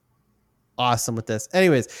 I'm awesome with this.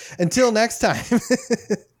 Anyways, until next time, we'll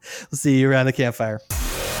see you around the campfire.